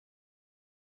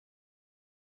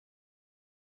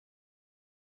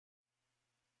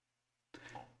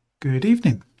Good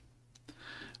evening.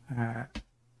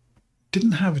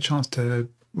 Didn't have a chance to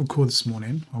record this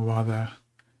morning, or rather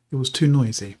it was too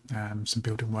noisy, some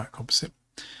building work opposite.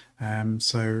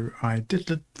 So I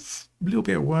did a little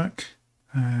bit of work.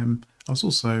 I was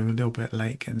also a little bit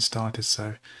late getting started,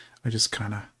 so I just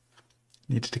kind of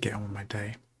needed to get on with my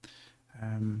day.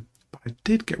 But I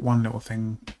did get one little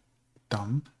thing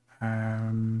done. I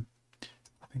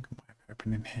think I might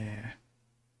open in here.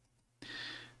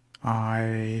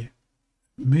 I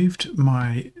moved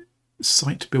my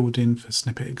site building for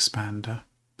Snippet Expander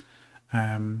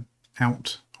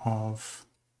out of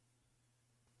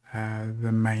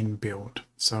the main build,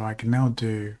 so I can now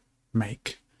do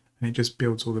make, and it just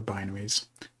builds all the binaries.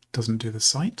 It doesn't do the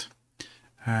site.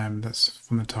 That's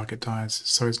from the target dies,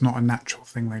 so it's not a natural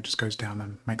thing that just goes down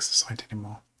and makes the site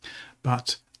anymore.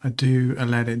 But I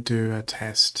let it do a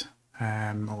test,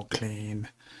 or clean,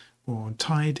 or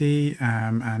tidy,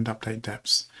 and update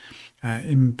depths.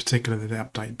 In particular, the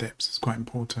update depths is quite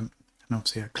important, and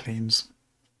obviously it cleans.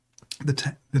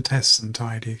 The tests and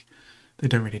tidy, they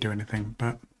don't really do anything,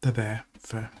 but they're there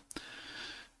for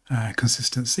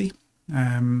consistency.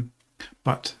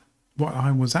 But what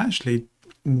I was actually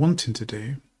wanting to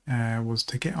do was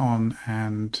to get on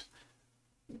and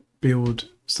build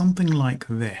something like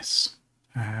this.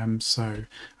 So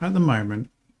at the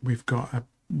moment we've got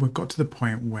to the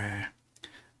point where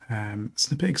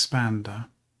Snippet Expander,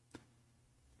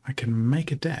 I can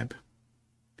make a deb,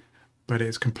 but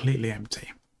it's completely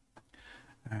empty.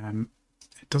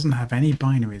 It doesn't have any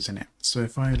binaries in it. So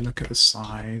if I look at the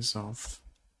size of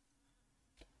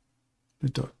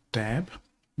the .deb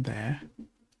there,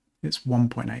 it's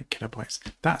 1.8 kilobytes.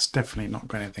 That's definitely not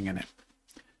got anything in it.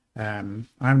 I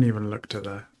haven't even looked at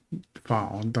the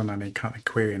file and done any kind of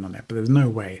querying on it, but there's no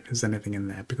way there's anything in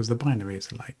there because the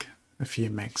binaries are like a few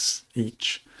megs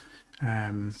each.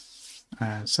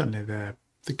 Certainly the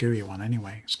GUI one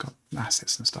anyway, it's got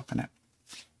assets and stuff in it.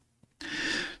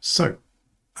 So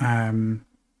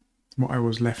what I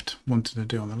was left wanting to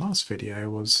do on the last video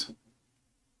was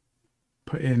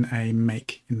put in a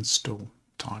make install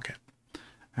target,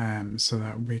 so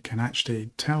that we can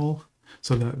actually tell,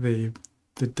 so that the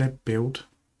deb build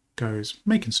goes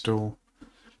make install,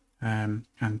 and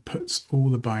puts all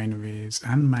the binaries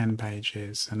and man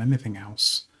pages and anything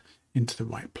else into the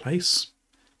right place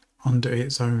under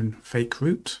its own fake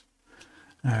root,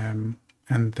 and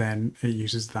then it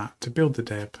uses that to build the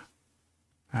deb,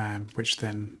 which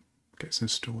then gets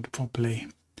installed properly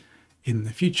in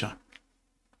the future.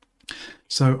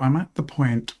 So I'm at the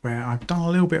point where I've done a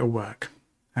little bit of work.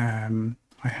 I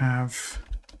have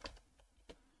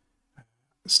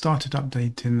started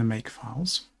updating the make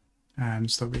files,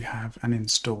 so that we have an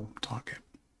install target.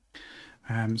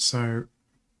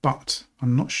 But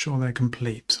I'm not sure they're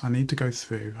complete. I need to go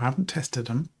through. I haven't tested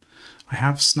them. I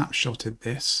have snapshotted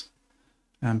this,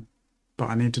 but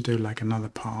I need to do like another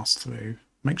pass through,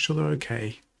 make sure they're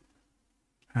okay.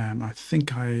 I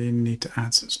think I need to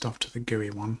add some stuff to the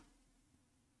GUI one.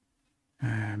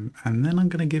 And then I'm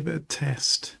going to give it a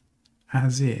test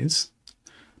as is,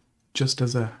 just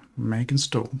as a make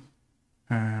install.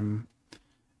 And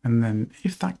then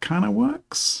if that kind of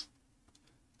works,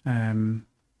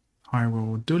 I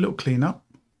will do a little cleanup,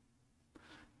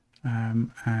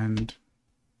 and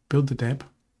build the deb,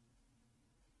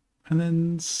 and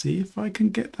then see if I can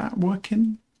get that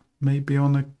working, maybe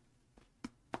on a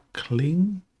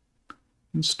clean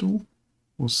install.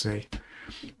 We'll see.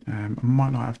 I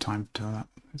might not have time to do that.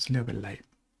 It's a little bit late,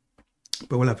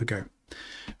 but we'll have a go.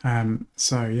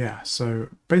 So yeah, so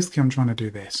basically I'm trying to do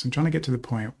this. I'm trying to get to the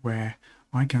point where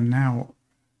I can now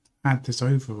add this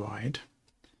override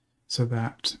so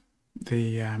that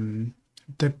the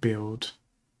deb build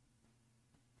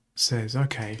says,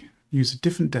 okay, use a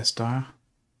different desktire,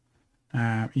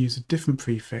 use a different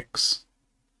prefix,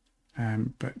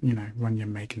 but you know, run your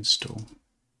make install.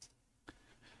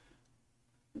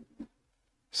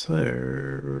 So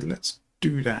let's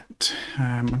do that.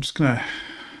 I'm just gonna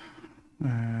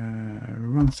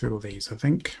run through all these, I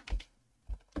think.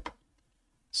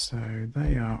 So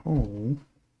they are all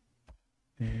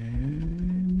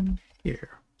in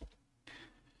here.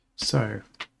 So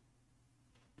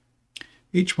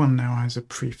each one now has a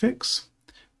prefix.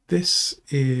 This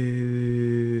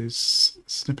is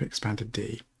Snippet Expander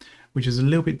D, which is a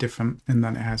little bit different in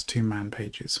that it has two man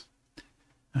pages.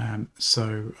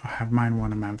 So I have man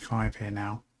 1 and man 5 here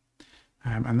now,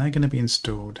 and they're going to be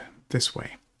installed this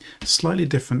way. Slightly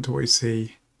different to what you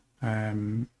see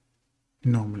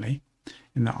normally,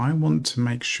 in that I want to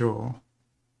make sure,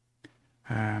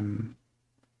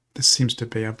 this seems to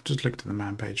be, I've just looked at the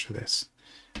man page for this,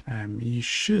 you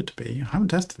should be, I haven't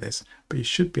tested this, but you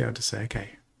should be able to say,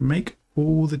 okay, make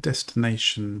all the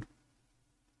destination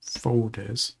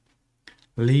folders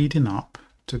leading up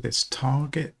to this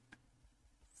target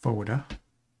folder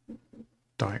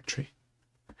directory,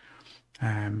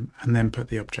 and then put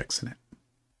the objects in it.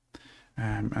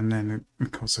 And then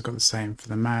of course I've got the same for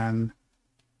the man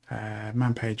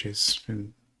pages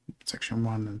in section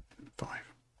 1 and 5.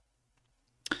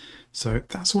 So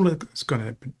that's all it's got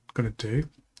to do.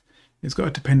 It's got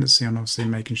a dependency on obviously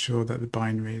making sure that the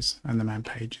binaries and the man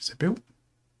pages are built.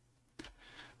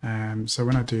 So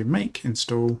when I do make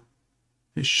install,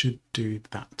 it should do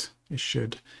that. It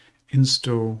should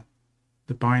install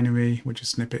the binary, which is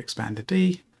Snippet Expander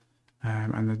D,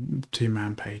 and the 2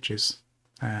 man pages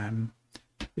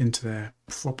into their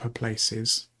proper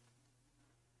places,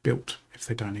 built if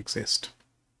they don't exist.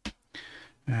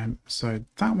 So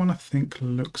that one I think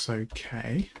looks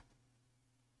okay.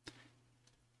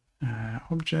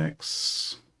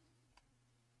 Objects.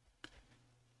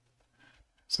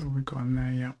 So we've got in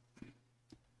there, yeah.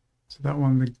 So that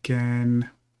one again,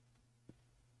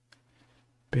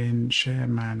 bin share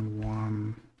man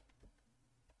 1,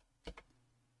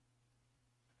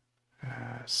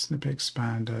 Snippet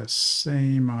Expander,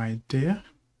 same idea.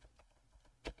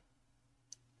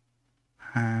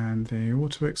 And the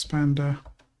auto expander.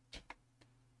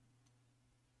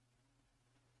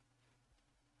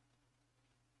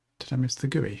 Did I miss the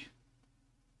GUI?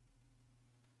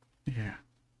 Yeah.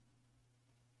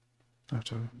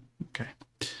 Okay.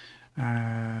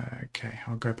 Okay,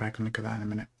 I'll go back and look at that in a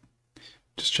minute.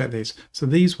 Just check these. So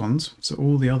these ones, so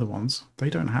all the other ones, they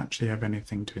don't actually have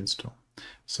anything to install.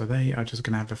 So they are just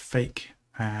going to have a fake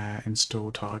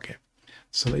install target.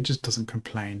 So it just doesn't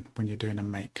complain when you're doing a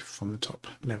make from the top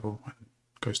level and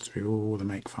goes through all the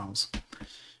make files.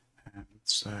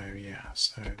 So yeah,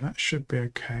 so that should be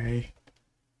okay.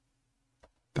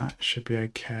 That should be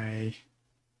okay.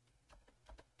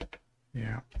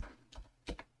 Yeah.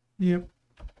 Yep.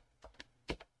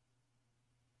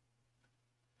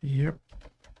 Yep.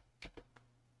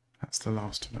 That's the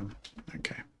last of them.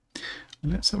 Okay.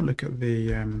 Let's have a look at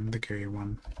the GUI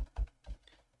one.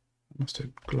 I must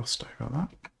have glossed over that.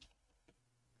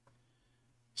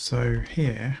 So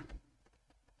here,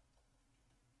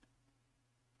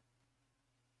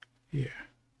 yeah,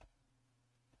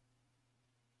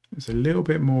 there's a little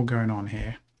bit more going on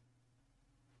here.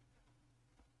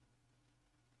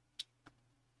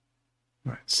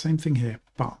 Right, same thing here,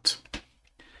 but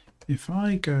if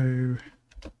I go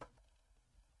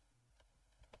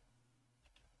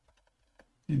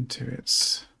into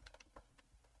its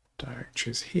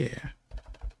directories here,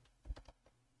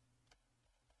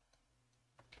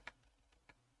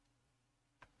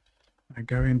 I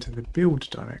go into the build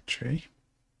directory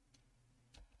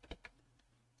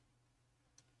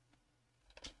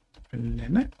for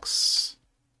Linux.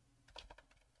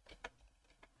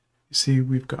 You see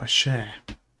we've got a share,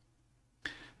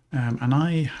 and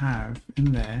I have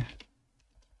in there,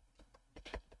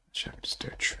 shall we just do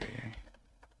a tree?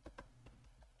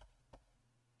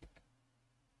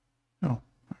 Oh,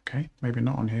 okay, maybe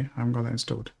not on here. I haven't got that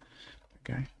installed.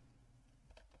 Okay.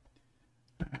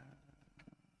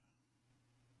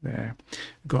 There,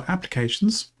 we've got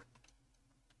applications,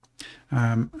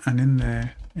 and in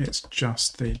there it's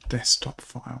just the desktop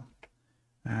file,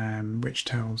 which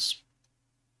tells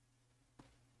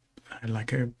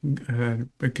like a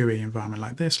GUI environment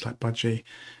like this, like Budgie,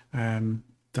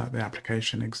 that the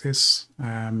application exists,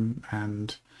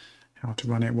 and how to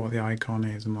run it, what the icon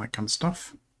is, and that kind of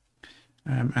stuff.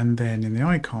 And then in the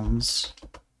icons,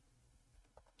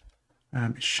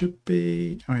 it should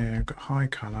be, oh yeah, I've got high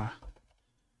color,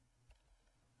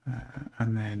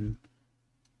 and then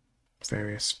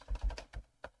various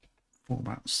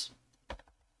formats,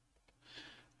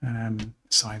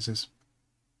 sizes.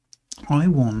 I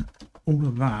want all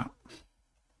of that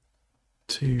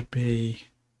to be,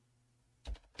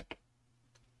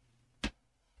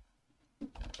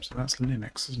 so that's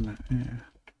Linux, isn't it? Yeah.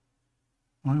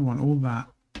 I want all that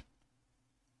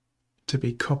to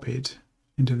be copied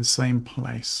into the same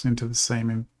place, into the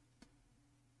same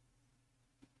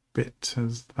bit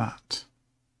as that.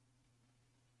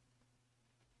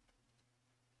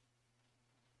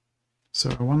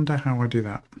 So I wonder how I do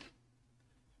that.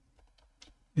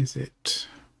 Is it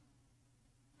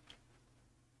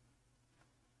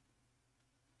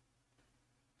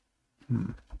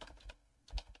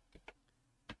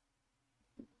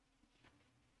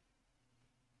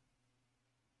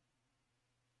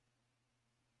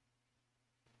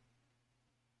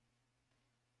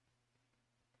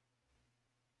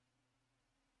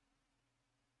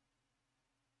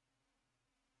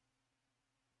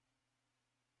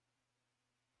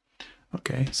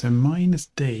Okay, so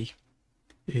 -d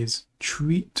is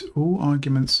treat all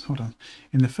arguments. Hold on.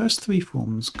 In the first three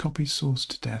forms, copy source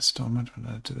to desktop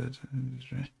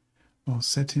or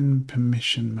set in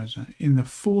permission measure. In the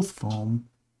fourth form,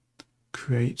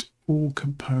 create all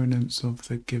components of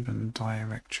the given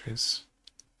directories.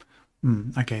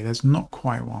 Okay, that's not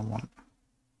quite what I want.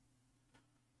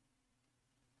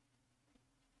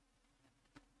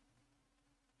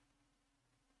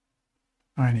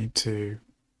 I need to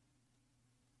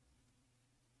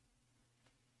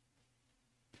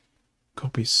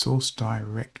copy source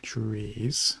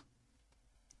directories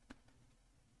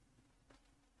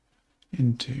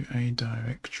into a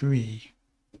directory.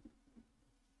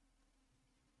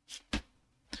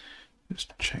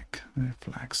 Just check the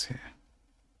flags here.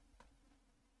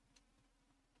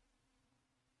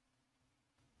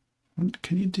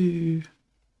 Can you do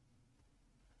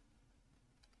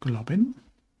globin?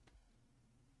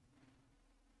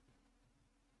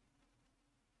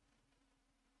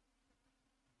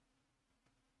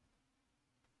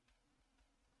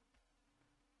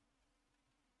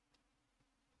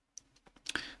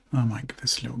 I might give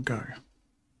this a little go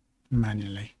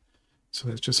manually. So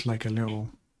it's just like a little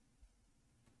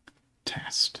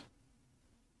test.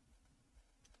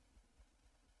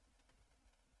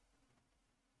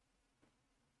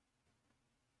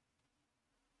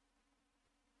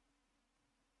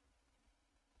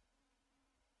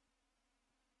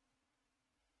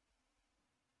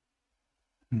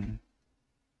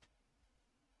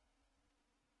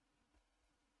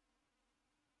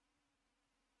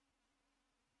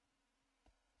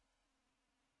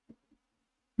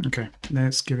 Okay,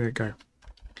 let's give it a go.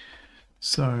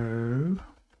 So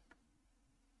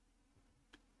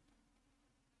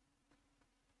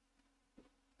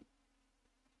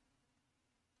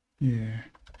yeah,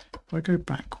 if I go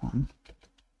back one,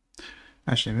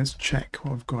 actually let's check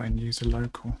what I've got in user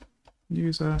local.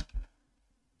 User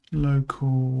local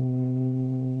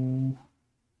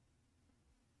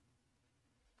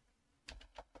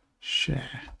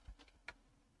share.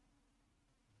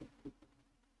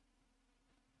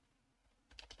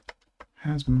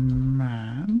 Has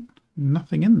man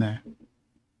nothing in there.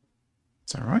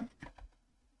 Is that right?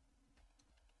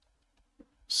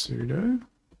 Sudo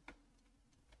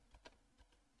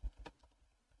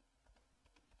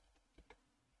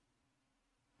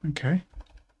okay,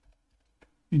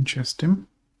 interesting.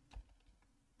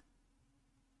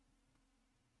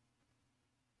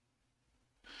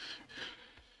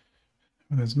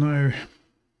 Well, there's no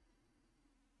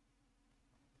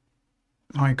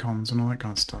icons and all that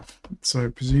kind of stuff,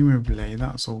 so presumably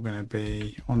that's all going to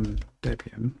be on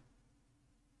Debian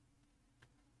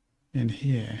in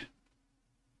here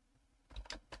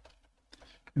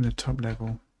in the top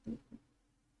level.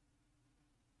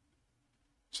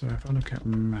 So if I look at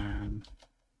man,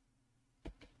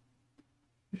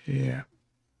 yeah,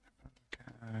 look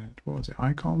at, what was it,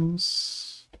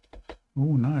 icons?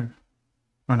 Oh no,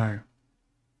 oh no,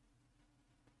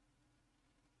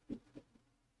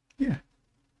 yeah.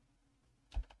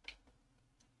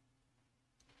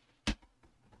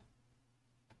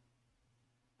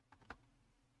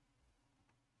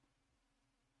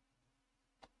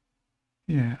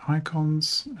 Yeah,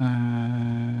 icons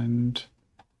and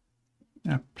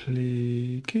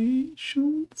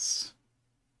applications.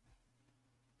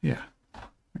 Yeah,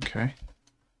 okay.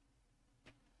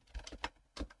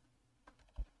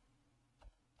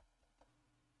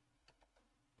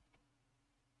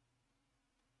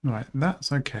 Right,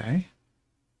 that's okay.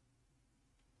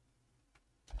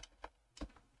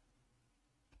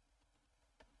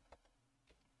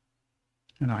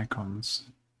 And icons.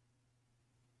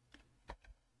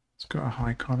 It's got a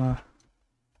high color.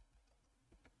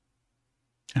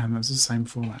 And that's the same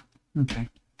format. Okay.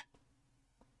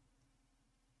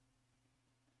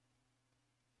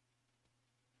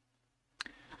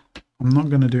 I'm not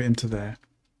going to do it into there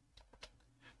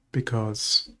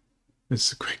because this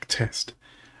is a quick test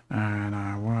and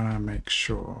I want to make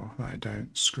sure that I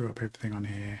don't screw up everything on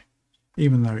here,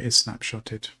 even though it is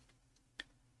snapshotted.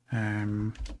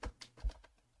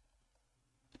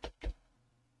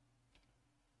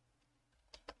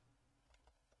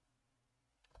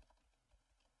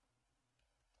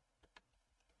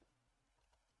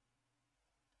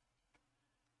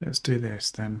 Let's do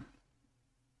this then.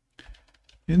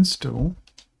 Install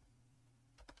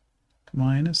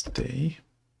 -d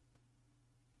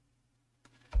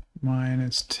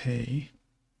 -t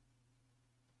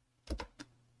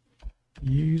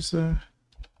user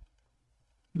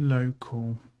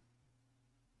local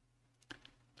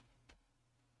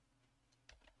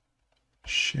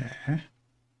share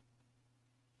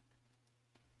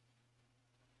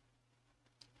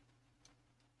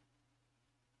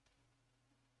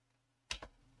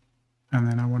And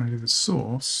then I want to do the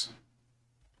source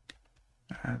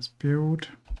as build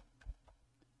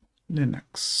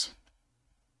Linux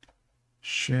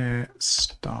share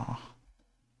star.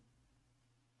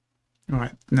 All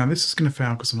right, now this is going to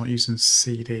fail because I'm not using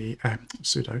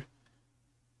sudo.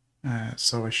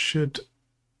 So I should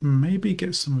maybe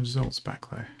get some results back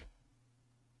though.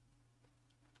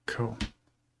 Cool.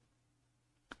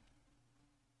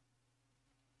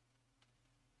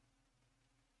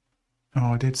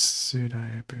 Oh, I did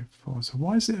sudo before. So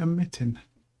why is it omitting?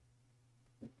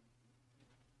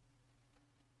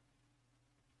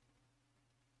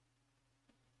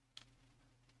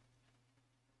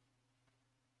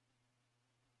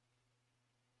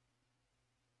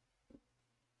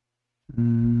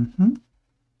 Mm-hmm.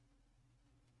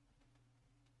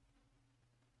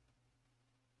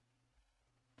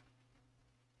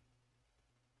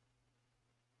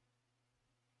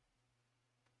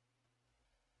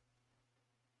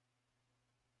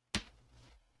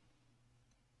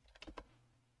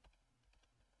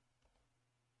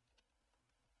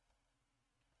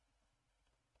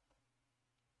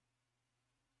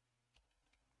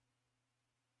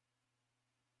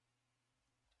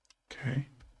 Okay.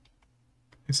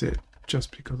 Is it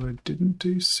just because I didn't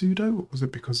do sudo, or was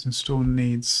it because install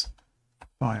needs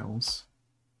files?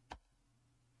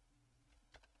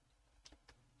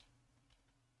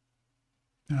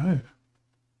 Oh.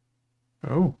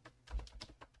 Oh.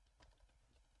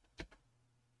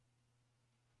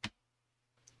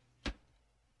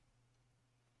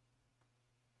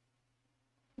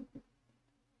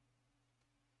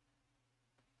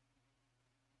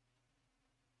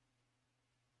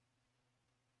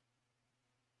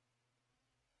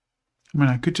 I mean,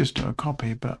 I could just do a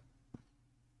copy, but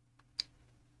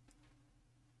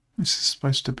this is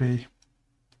supposed to be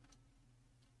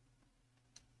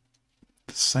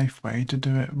the safe way to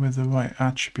do it with the right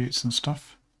attributes and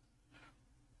stuff.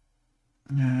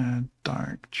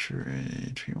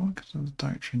 Directory. What are the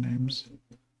directory names?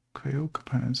 Create all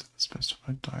components of the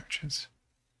specified directories.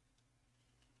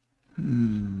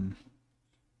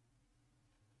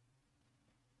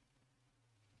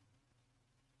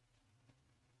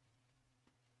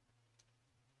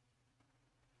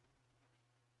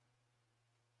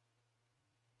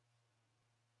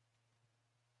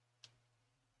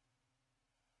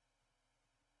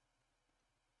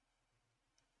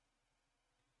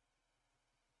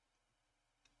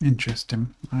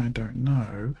 Interesting. I don't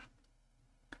know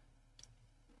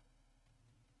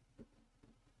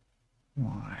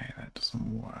why that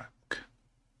doesn't work.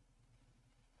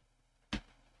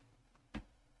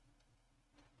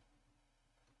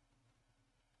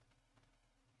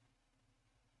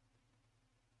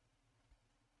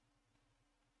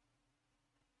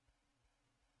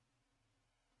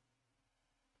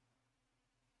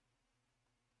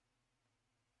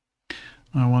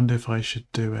 I wonder if I should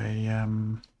do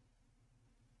a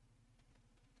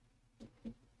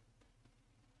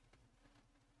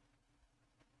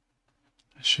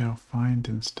shell find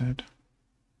instead,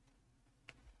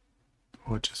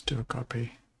 or just do a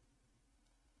copy.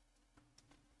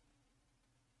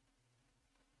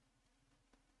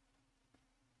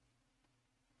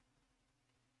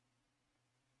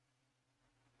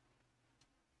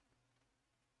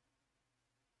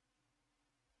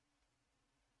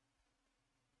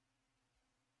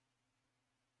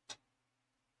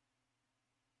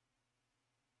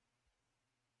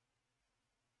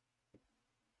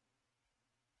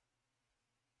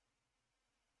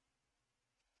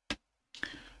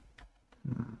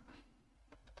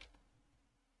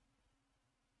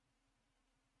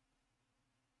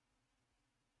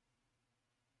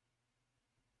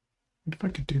 What if I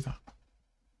could do that?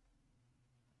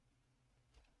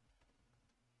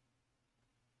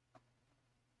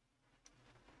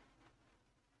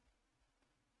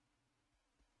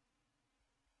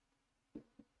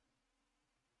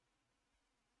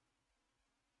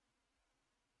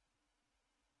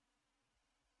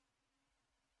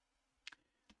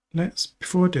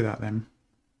 Before I do that then,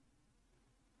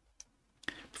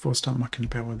 before I start mucking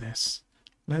about with this,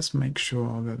 let's make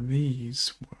sure that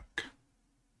these work.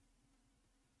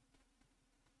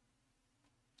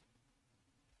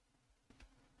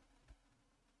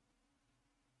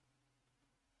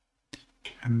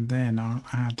 And then I'll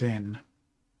add in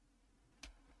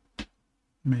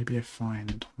maybe a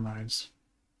find on those.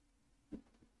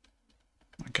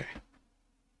 Okay.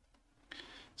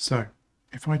 So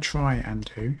if I try and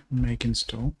do make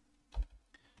install,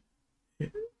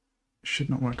 it should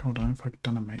not work. Hold on, if I've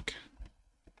done a make.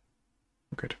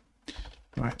 Good.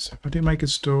 Right, so if I do make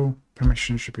install,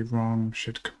 permission should be wrong,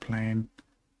 should complain.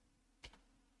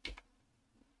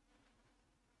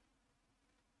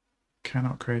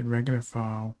 cannot create regular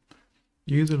file.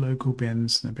 Use a local bin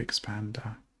Snippet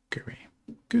Expander GUI.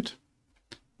 Good.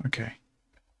 Okay.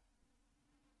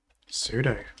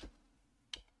 Sudo.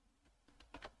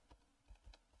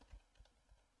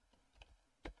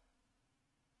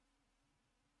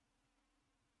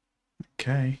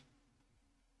 Okay.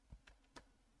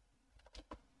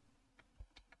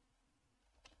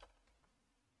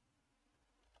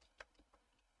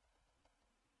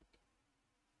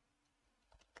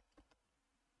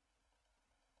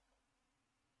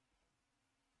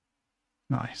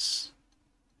 Nice.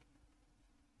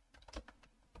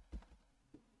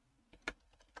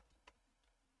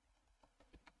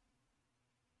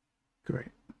 Great.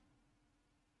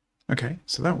 Okay,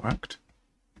 so that worked.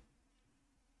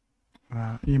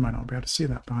 You might not be able to see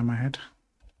that behind my head.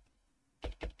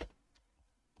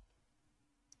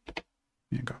 There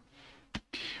you go.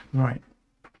 Right.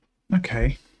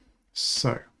 Okay.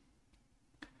 So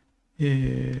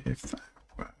if that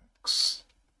works,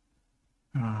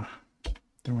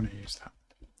 don't want to use that.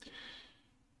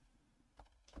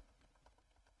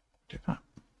 Do that.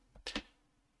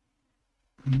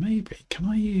 Maybe can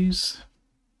I use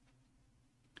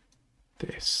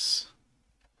this?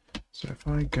 So if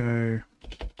I go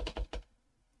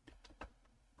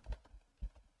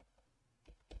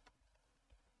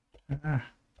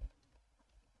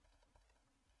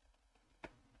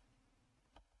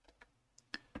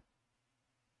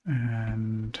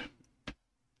and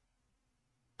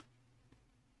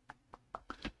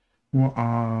what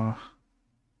are,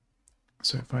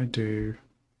 so if I do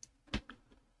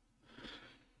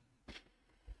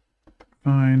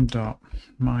find dot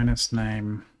minus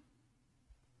name,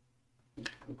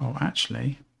 oh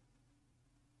actually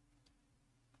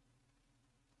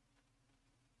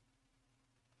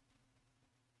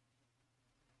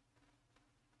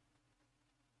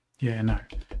yeah, no,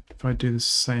 if I do the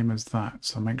same as that,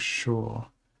 so make sure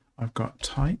I've got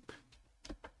type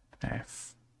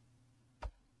f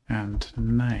and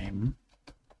name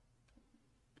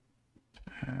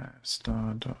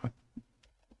star dot, oh,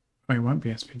 it won't be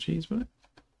SVGs, will it?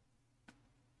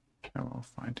 Oh, I'll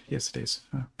find. Yes, it is.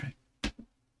 Okay.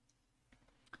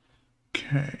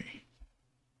 Okay.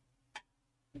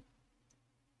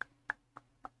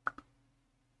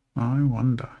 I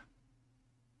wonder.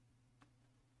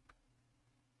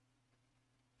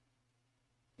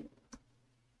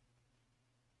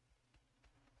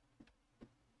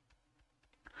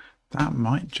 That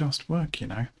might just work, you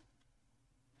know.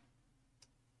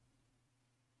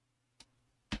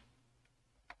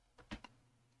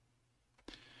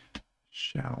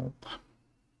 Shell.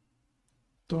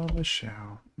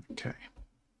 $shell. Okay.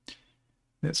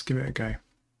 Let's give it a go.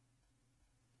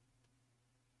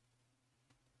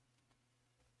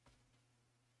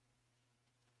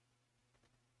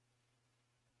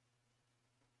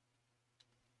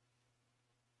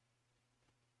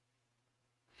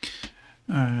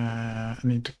 I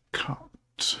need to cut.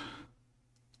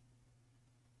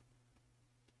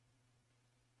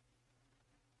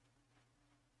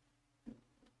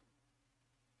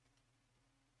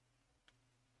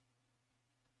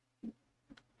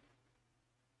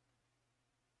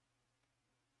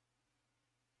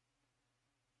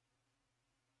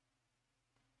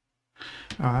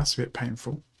 Oh, that's a bit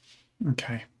painful.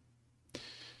 Okay.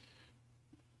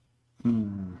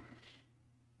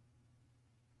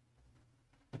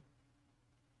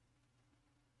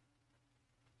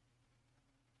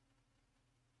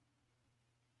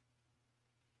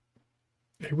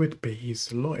 It would be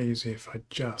a lot easier if I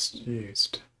just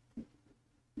used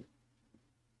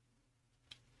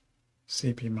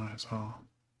cp-r.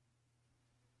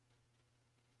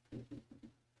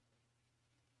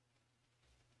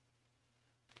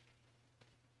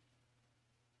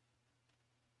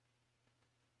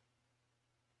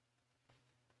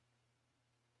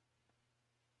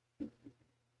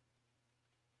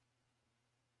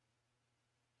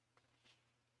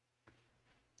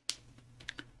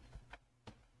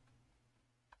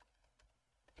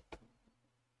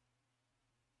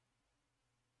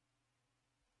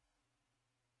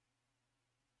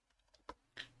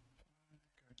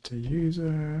 To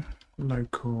user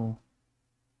local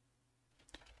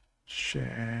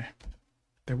share.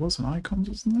 There was an icon,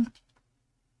 wasn't there?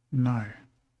 No.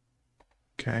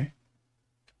 Okay.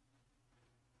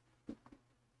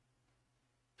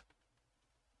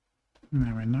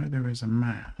 Now I know there is a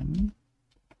man.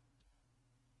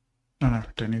 Oh no,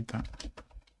 don't need that.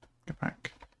 Go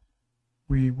back.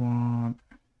 We want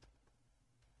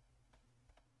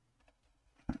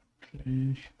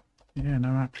yeah, no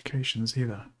applications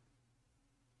either.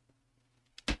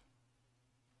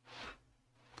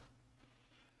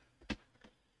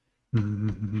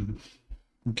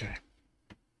 Okay.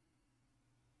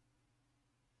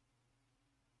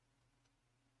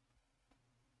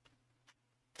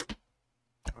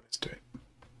 Let's do it.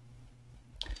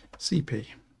 CP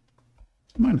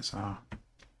 -R.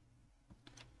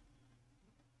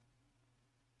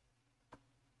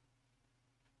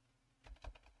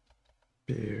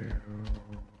 Build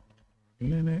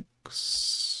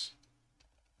Linux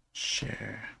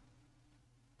share.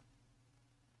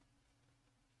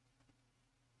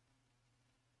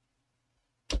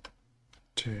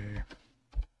 To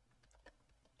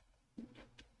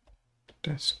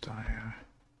desktire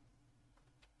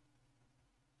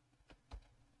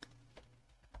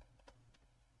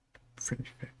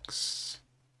prefix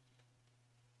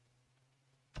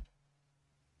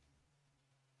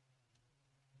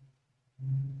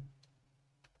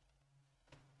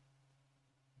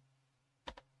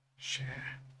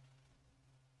share.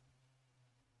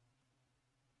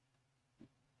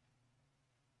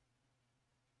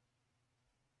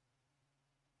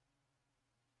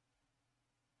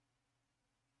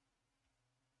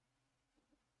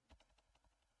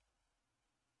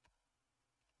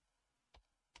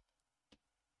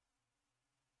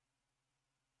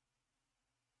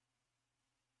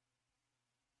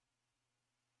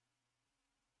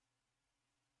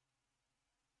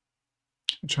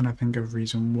 I'm trying to think of a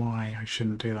reason why I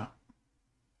shouldn't do that.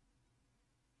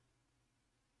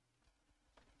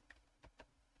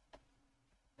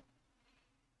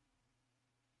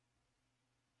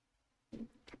 I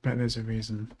bet there's a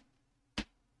reason.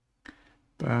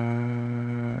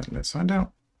 But let's find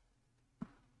out.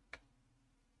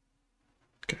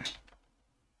 Okay.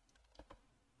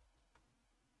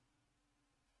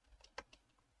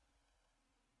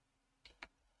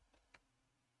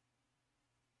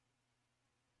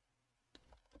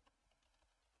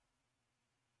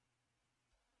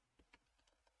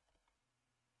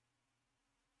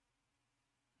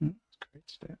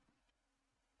 Created it.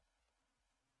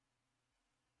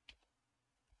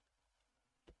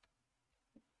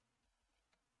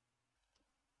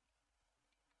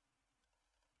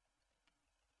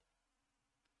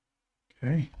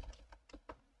 Okay.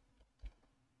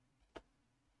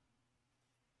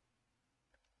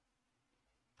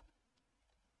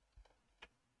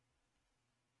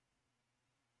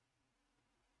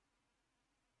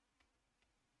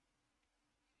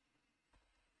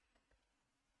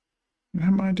 How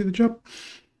might I do the job?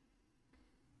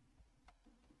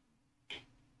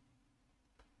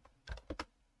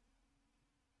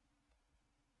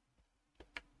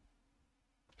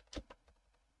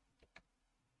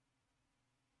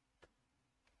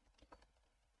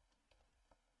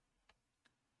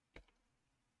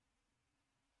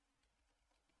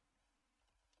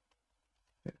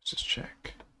 Let's just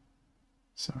check.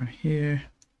 So in here,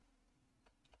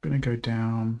 I'm going to go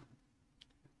down.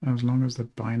 As long as the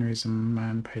binaries and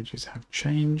man pages have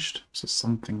changed, so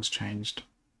something's changed,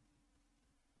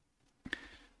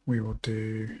 we will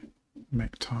do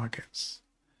make targets,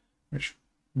 which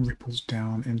ripples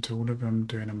down into all of them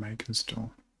doing a make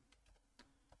install.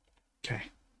 Okay.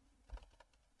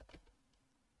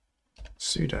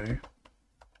 Sudo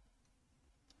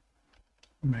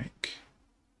make.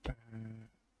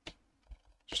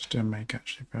 Just do a make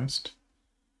actually first.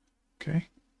 Okay.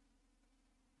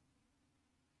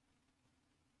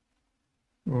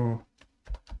 Or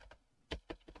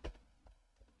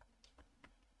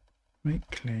make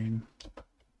clean,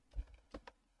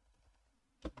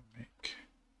 make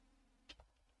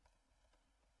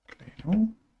clean all,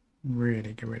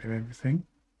 really get rid of everything.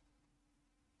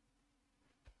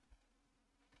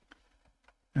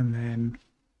 And then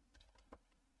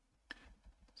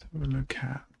let's have a look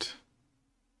at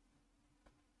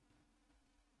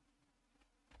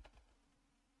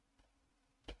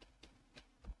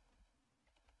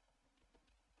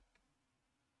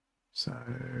so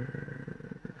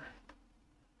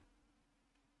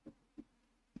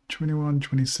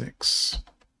 21:26,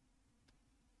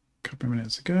 a couple of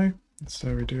minutes ago.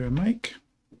 So we do a make.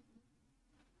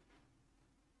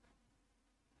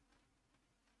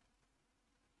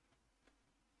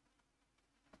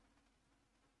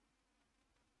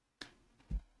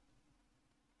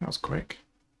 That was quick.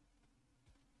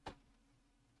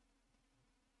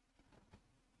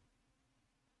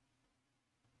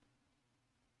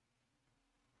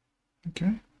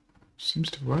 Okay,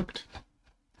 seems to have worked.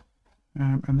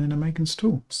 And then a make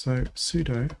install. So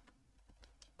sudo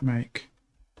make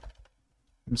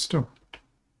install.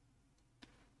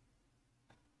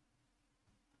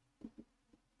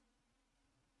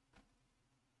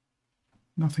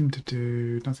 Nothing to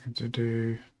do, nothing to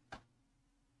do.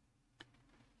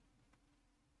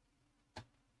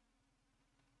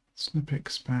 Snippet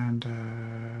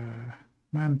Expander,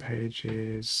 man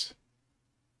pages,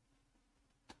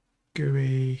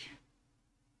 GUI,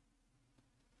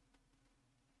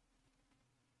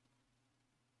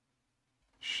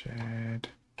 shared.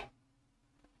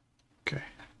 Okay,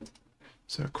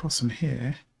 so across from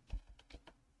here,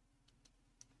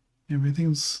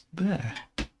 everything's there.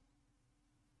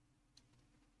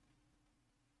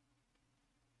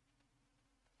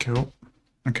 Cool.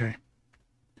 Okay.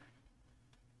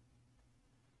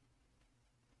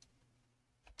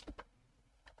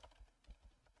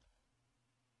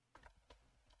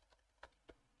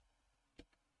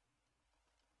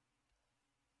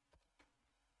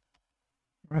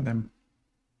 Right then.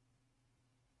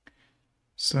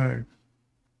 So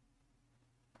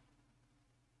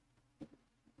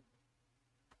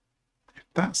if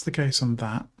that's the case on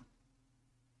that,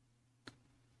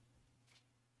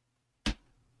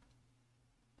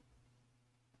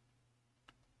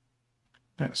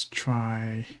 let's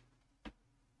try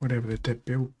whatever the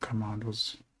debuild command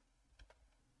was.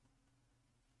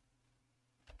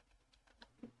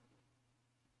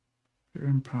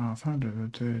 In path under the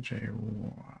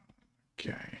DJ1.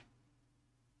 Okay.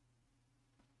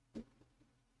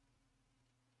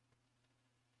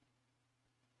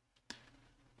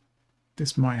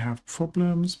 This might have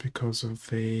problems because of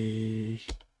the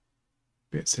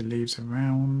bits it leaves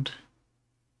around.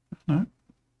 No,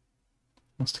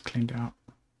 must have cleaned it up.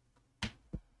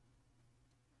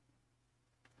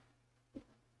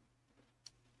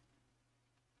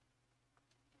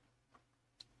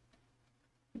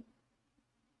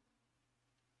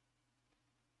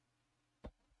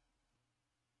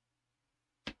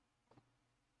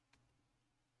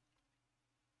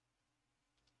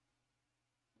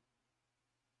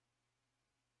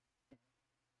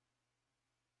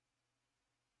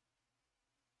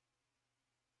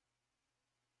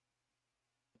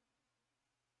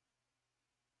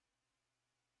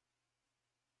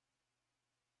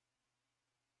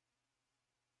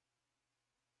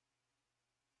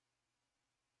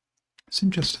 It's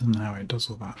interesting how it does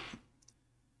all that.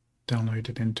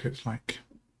 Downloaded into its like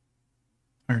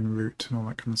own root and all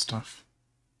that kind of stuff.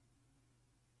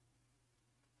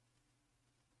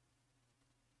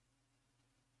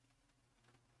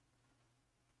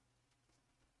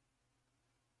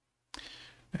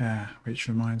 Which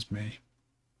reminds me,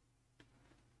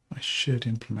 I should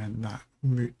implement that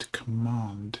root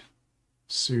command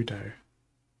sudo,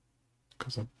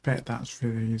 because I bet that's the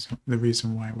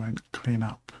reason why it won't clean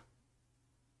up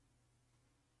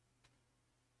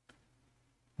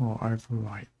or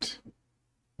overwrite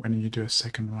when you do a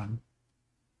second run.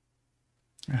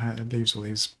 It leaves all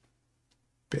these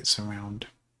bits around,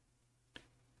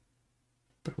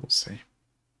 but we'll see.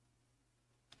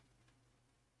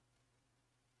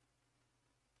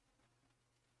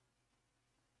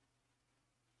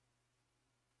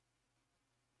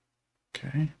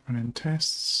 Okay, running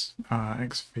tests.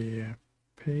 XVP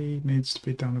needs to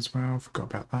be done as well. Forgot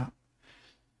about that.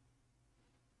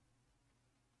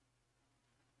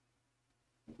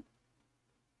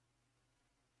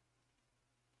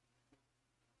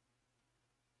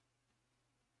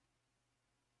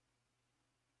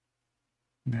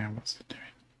 Now what's it doing?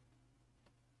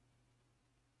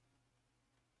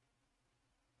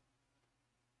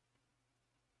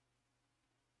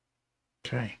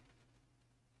 Okay.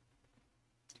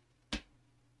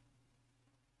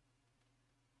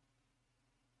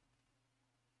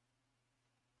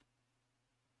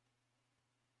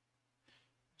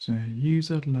 So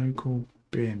user local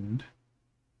bin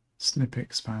Snippet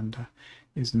Expander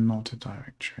is not a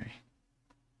directory.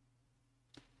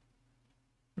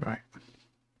 Right.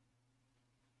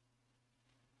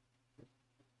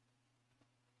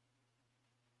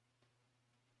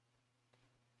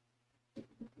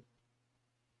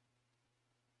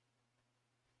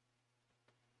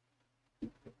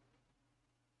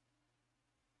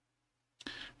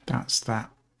 That's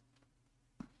that.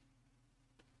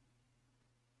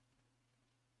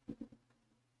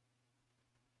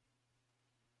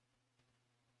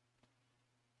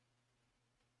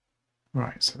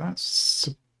 Right, so that's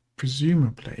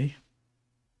presumably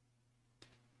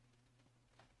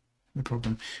the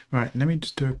problem. Right, let me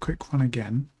just do a quick run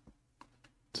again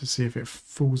to see if it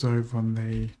falls over on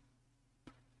the...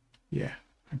 Yeah,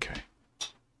 okay.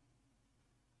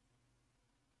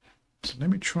 So let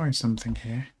me try something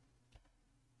here.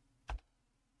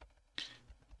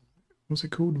 What's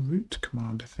it called? Root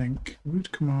command, I think.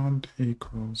 Root command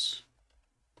equals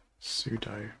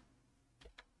sudo.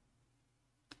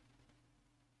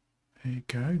 There you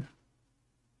go.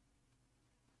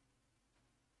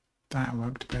 That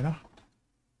worked better.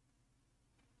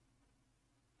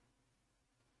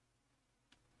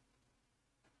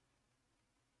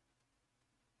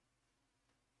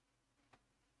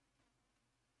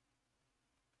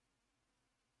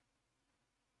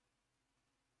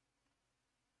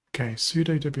 Okay,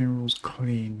 sudo Debian rules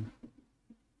clean.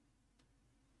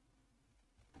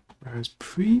 Whereas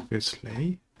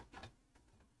previously,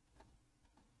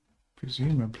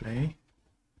 presumably,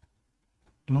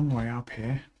 long way up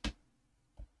here,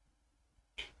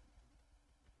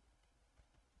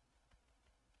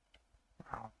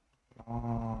 wow,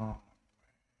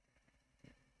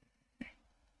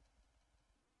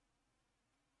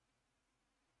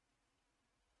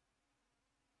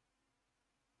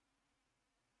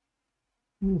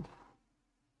 ooh,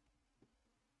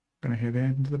 gonna hit the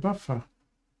end of the buffer.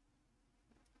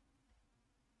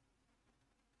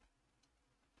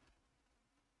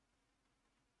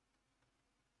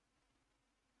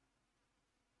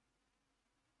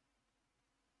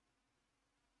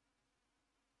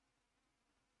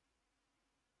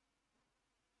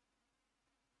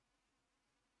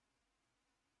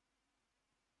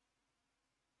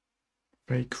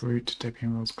 Fake root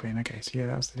Debian rules clean. Okay, so yeah,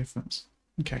 that's the difference.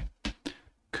 Okay,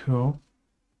 cool.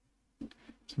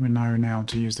 So we know now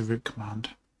to use the root command.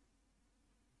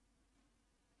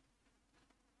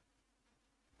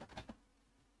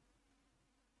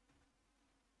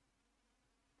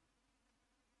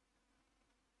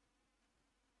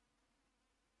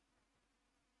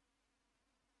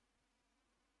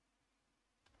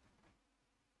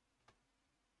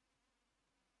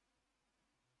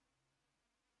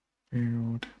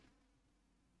 Build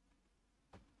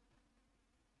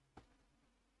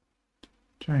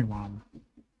J1.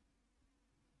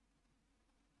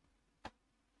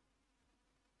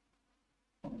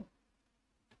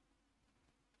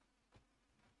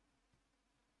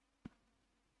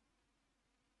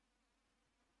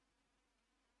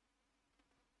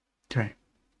 Okay.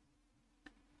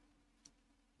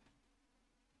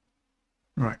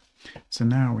 Right. So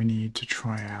now we need to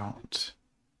try out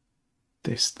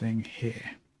this thing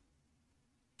here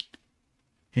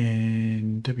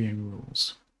in Debian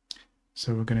rules.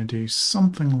 So we're going to do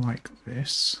something like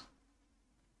this.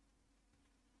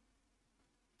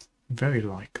 Very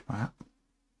like that.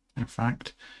 In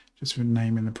fact, just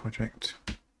renaming the project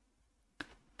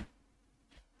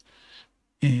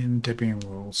in Debian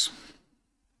rules.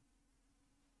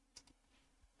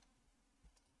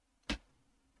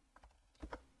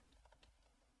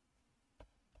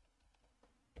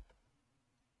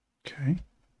 Okay.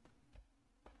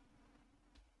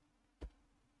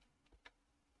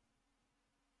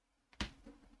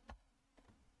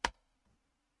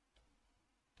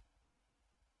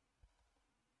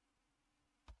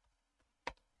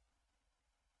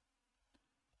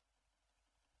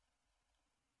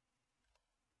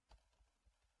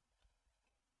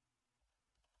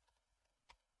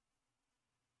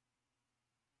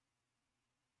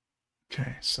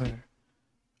 Okay, so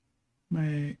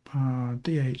make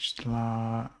dh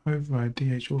override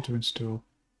dh auto install.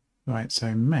 Right,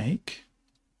 so make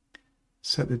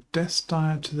set the desk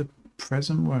diet to the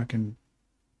present working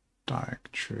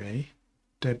directory,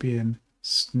 Debian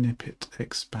Snippet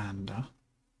Expander.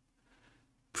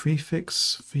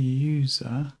 Prefix for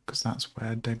user, because that's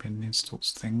where Debian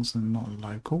installs things and not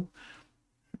local.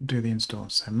 Do the install.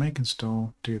 So make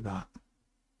install, do that.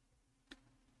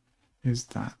 Is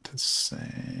that the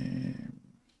same?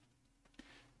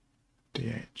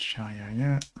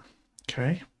 Yeah.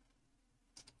 Okay.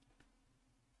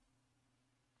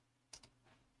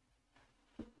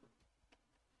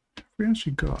 We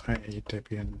actually got a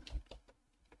Debian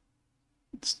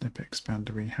Snippet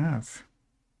Expander. We have.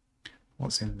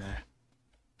 What's in there?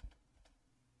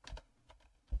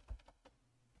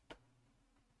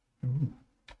 Ooh.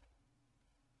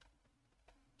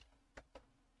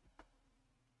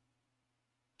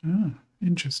 Ah,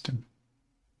 interesting.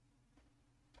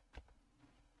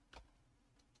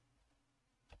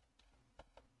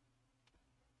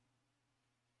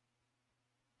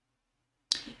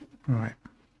 Right.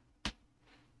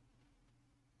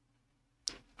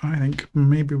 I think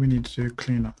maybe we need to do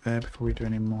clean up there before we do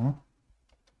any more.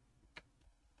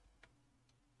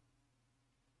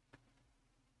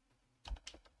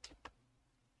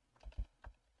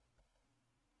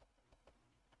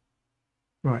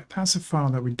 Right, that's a file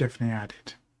that we definitely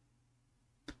added.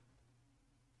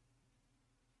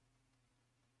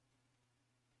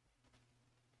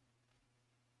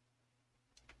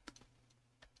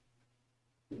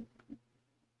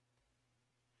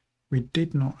 We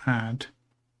did not add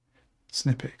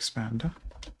Snippet Expander.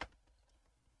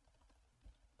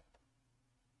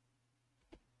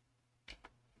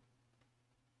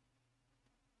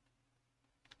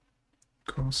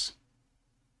 Of course.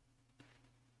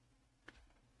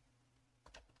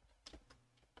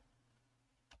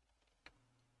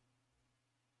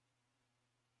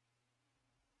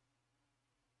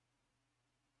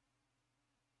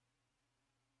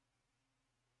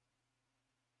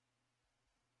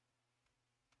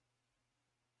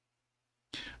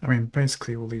 I mean,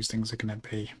 basically all these things are going to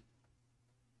be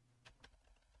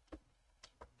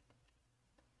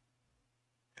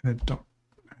in the doc,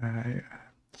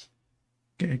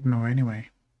 ignore anyway,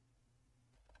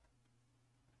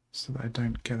 so that I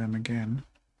don't get them again.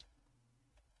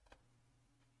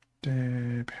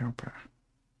 Deb helper.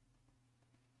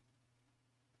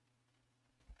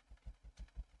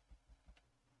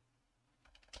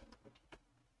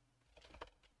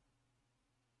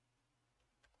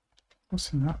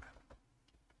 What's in that?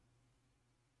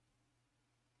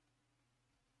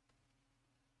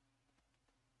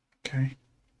 Okay.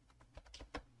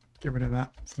 Get rid of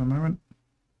that for the moment.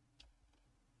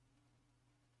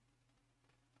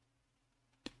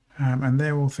 And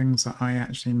they're all things that I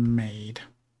actually made.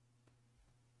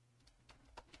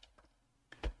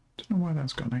 Don't know why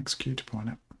that's got an executable on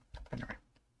it. Anyway,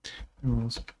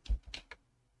 rules.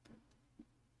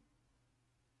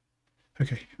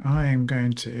 Okay, I am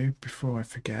going to, before I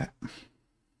forget,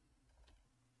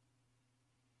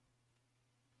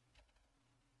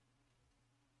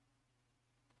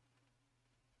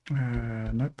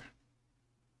 nope.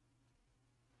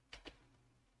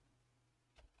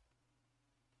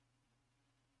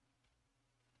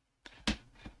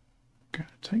 Gonna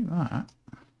take that.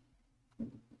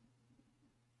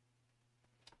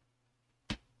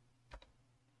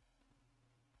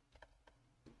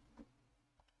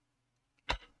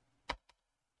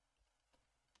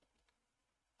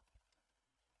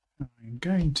 I'm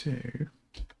going to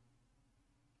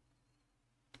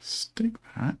stick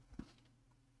that.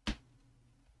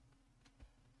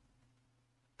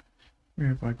 Where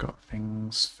have I got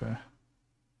things for?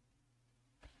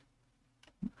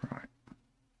 Right.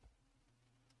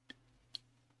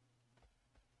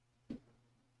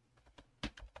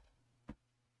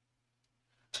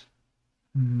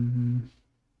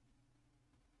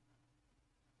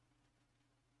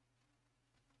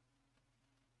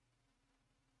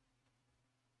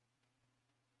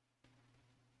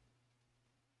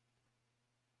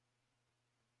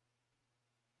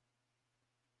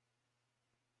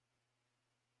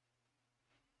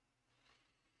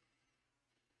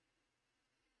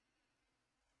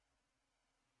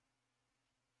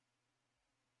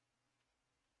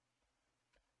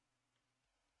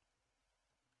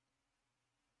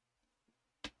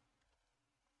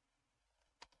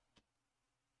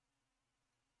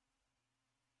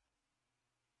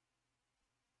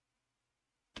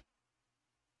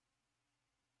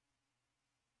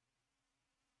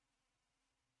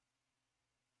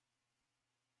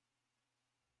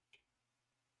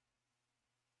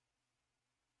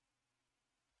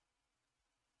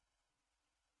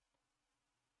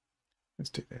 Let's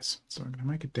do this. So I'm going to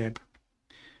make a deb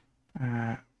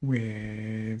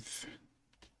with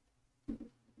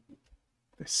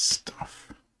this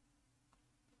stuff.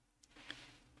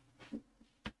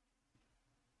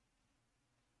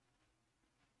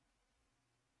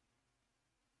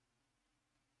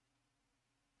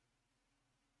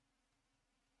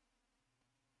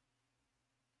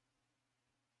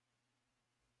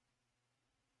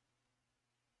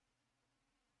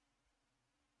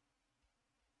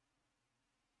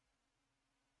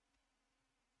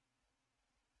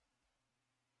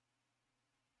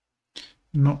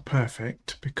 Not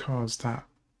perfect because that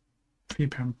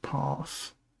VPN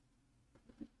path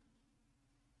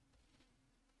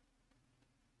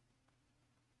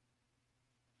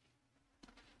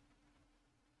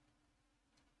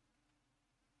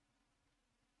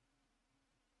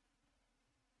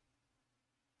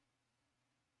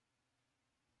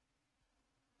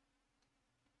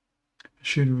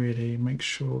should really make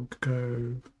sure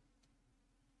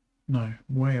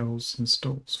Wales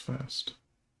installs first.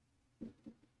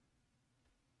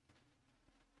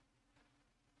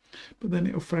 But then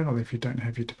it'll fail if you don't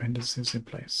have your dependencies in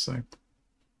place. So,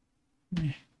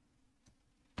 yeah.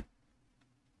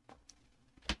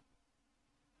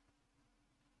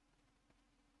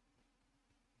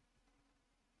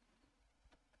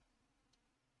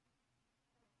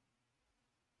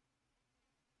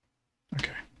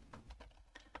 Okay.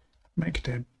 Make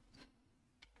deb.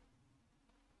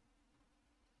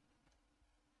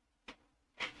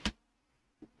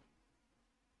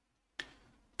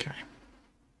 Okay.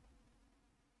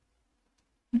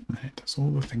 And then it does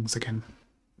all the things again.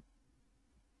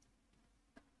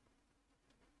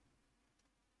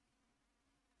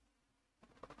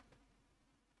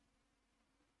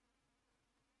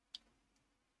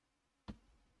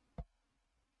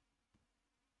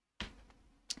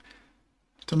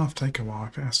 It's enough to take a while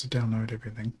if it has to download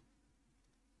everything.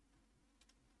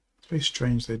 It's very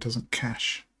strange that it doesn't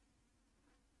cache.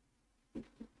 There's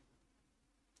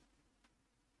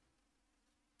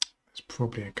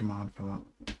probably a command for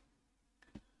that.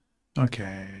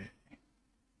 Okay.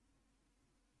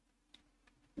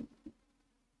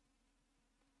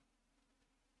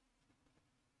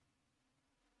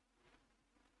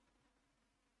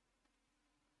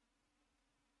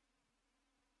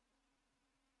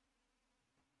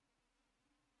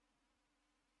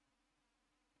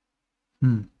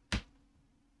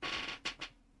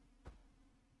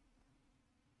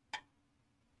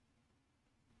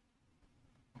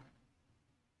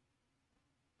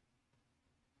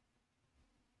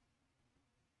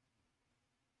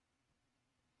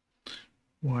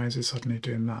 Why is it suddenly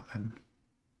doing that then?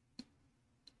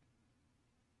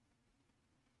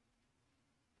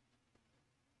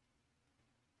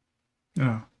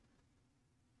 Oh,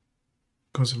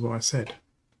 because of what I said.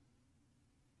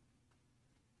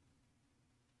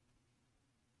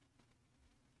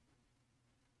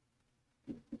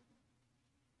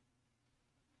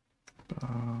 But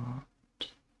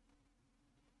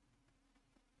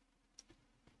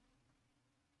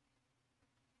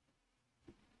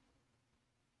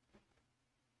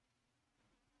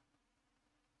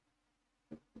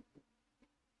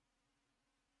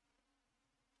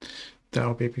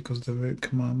that'll be because of the root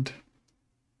command.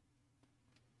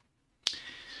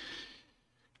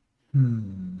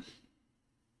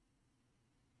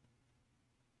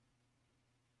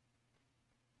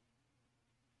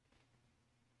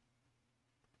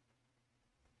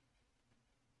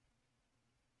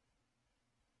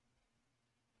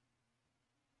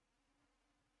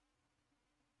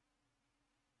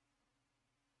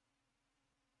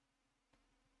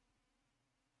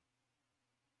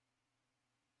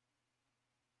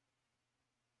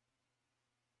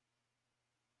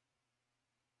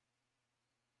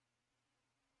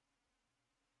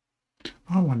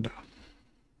 I wonder,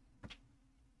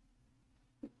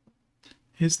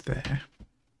 is there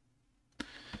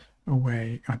a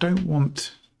way? I don't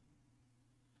want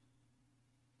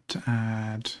to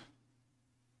add.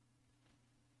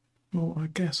 Well, I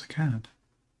guess I can.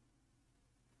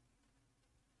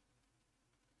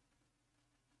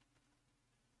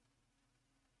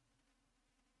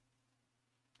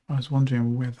 I was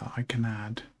wondering whether I can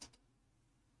add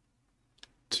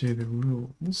to the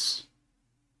rules.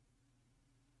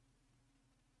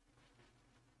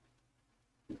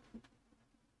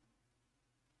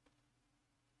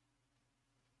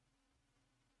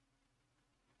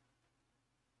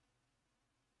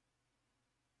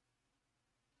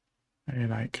 You're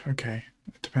like, okay,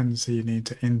 it depends who you need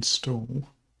to install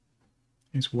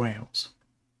is Wales.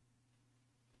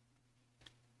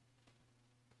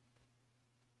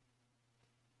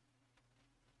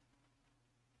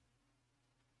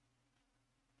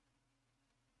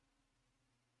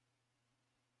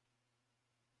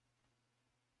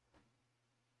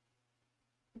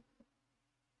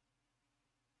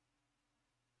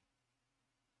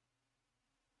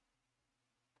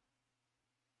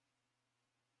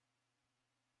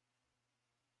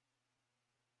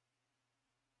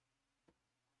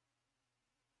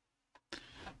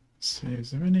 So is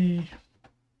there any?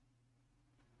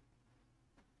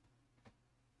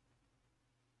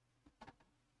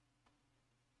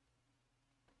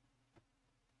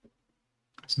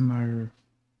 There's no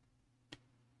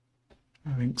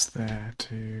links there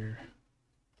to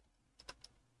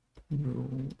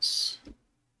rules.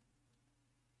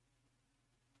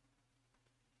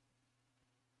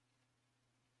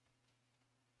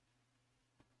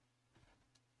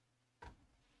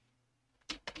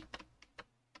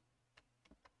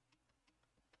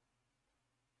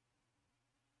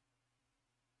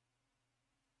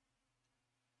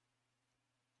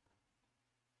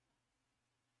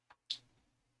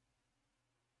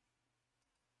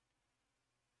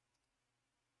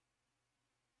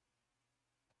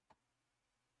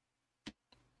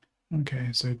 Okay,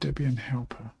 so Debian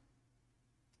helper.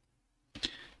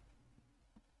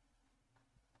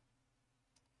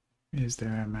 Is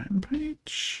there a man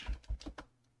page?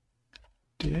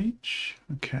 DH?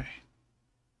 Okay.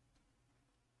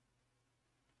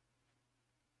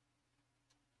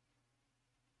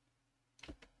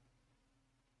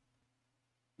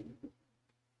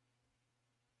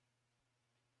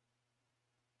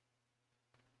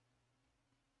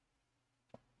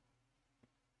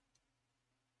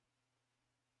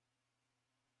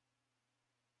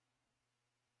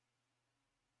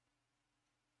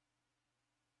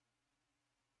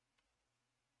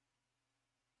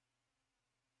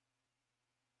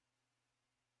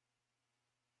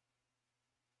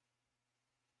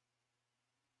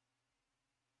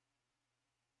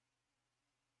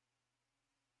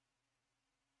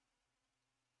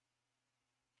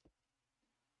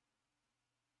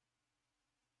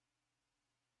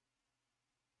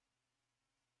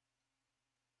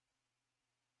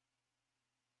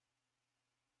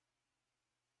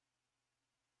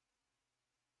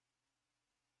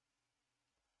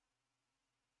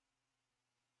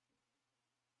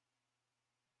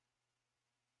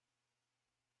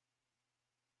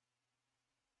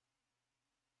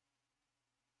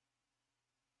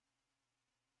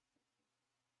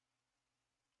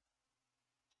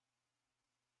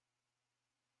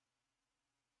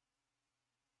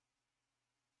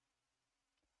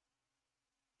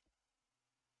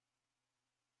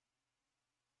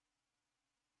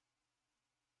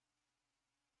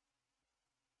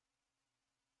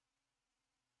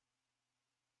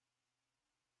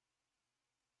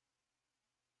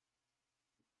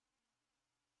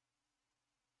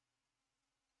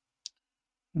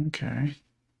 Okay.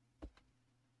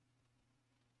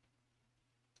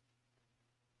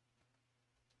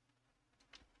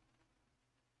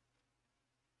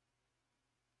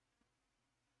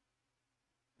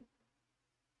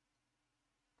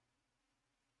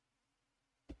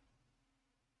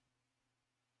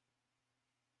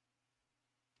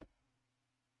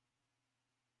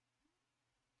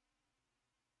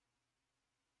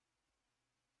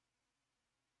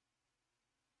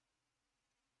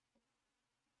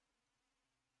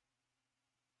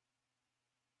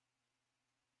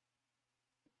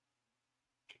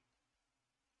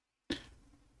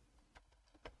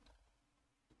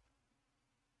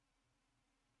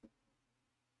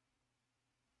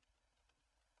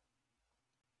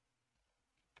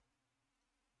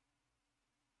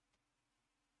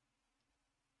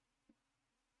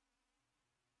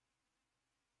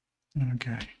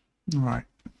 Okay. Right.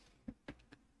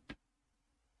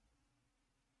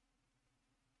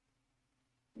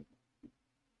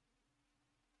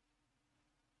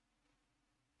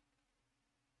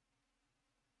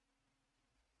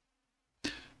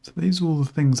 So these are all the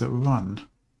things that run.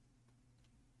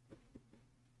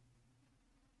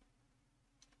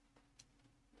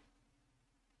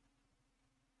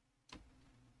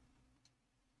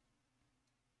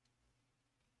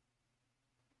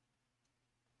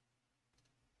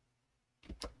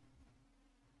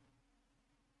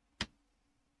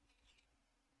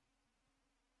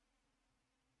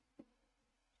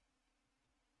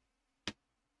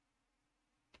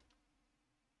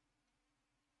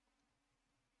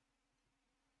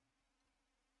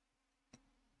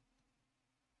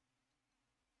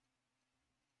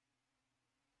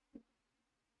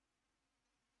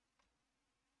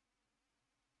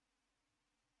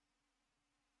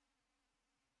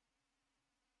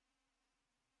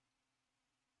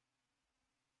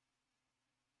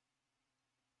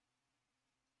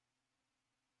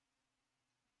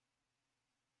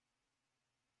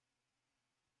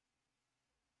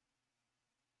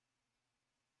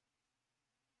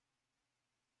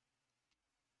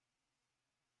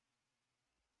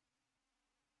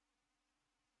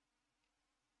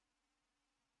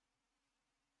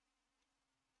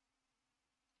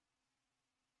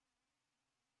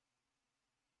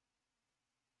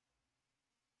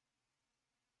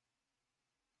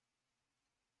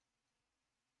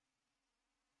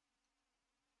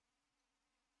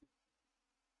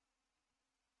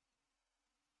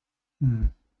 Hmm.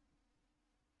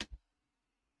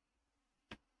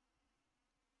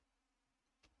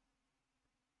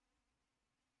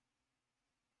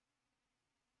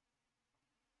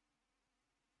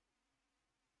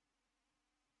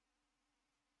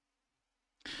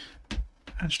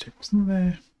 Actually, wasn't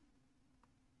there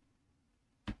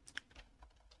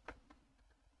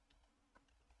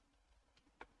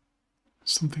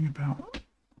something about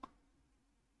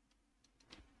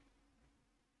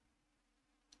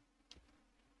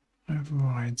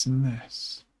overrides in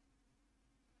this?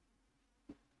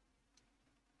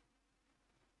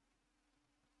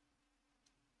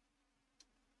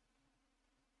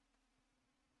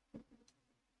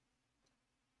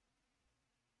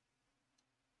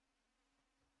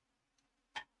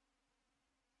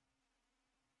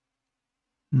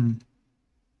 Hmm.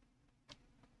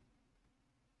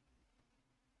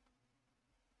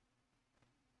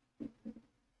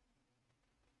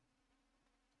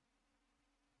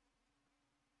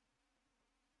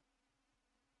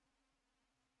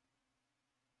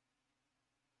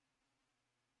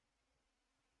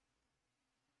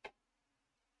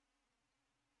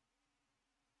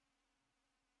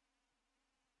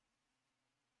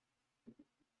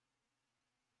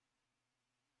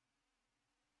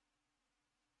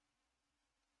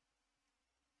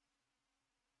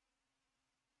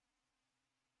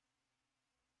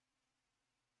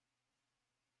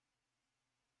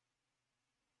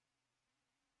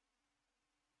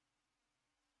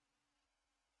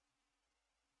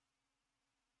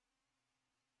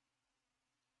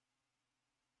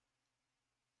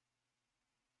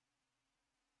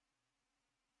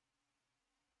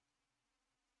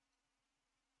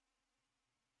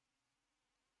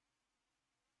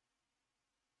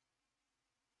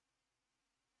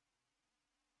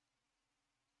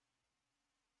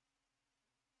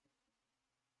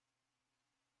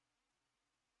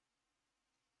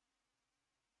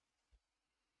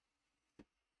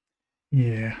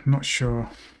 Yeah, not sure.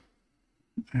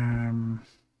 What am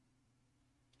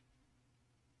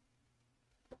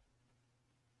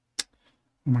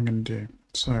I going to do?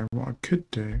 So what I could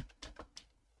do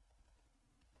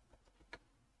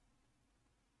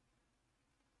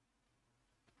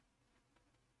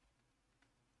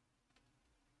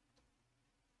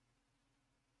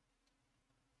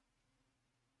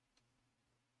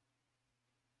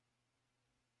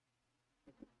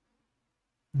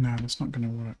No, that's not going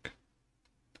to work.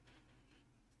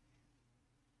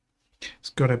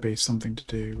 It's got to be something to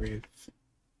do with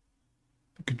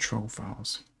the control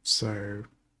files. So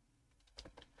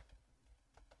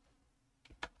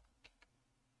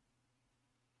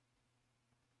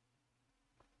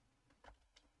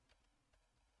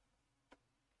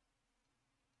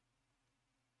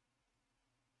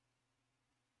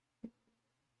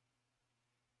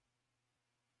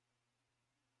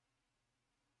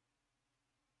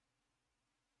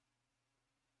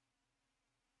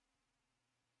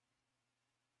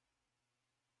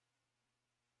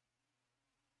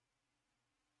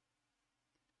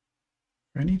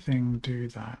if anything, do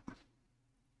that.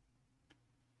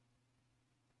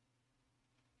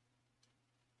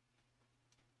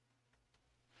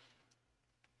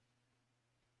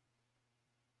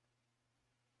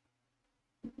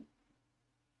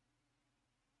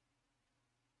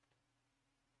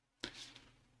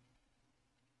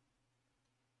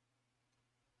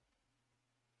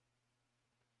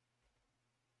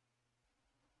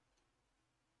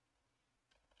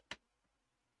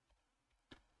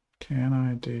 Can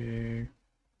I do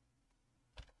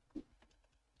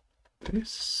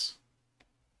this?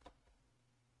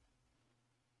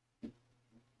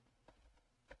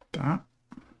 That?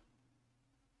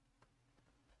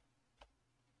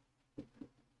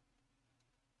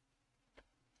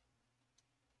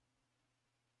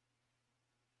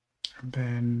 And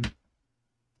then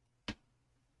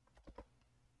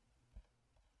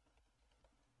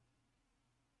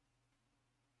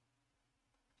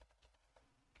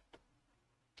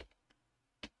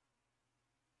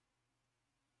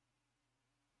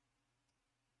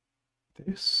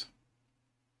this.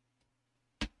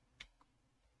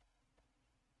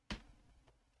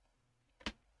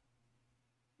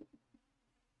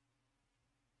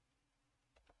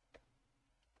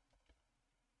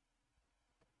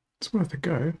 It's worth a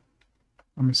go.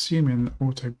 I'm assuming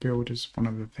auto build is one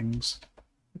of the things.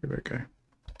 Give it a go.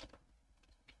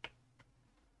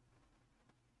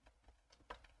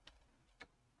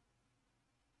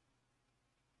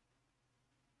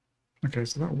 Okay,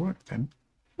 so that worked then.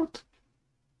 What?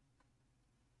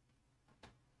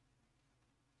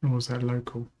 Or was that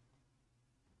local?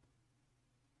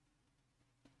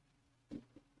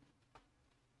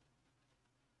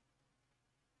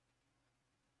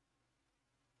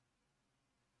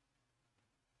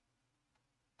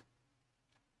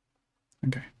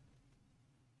 Okay.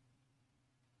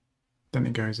 Then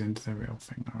it goes into the real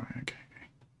thing. All right, okay.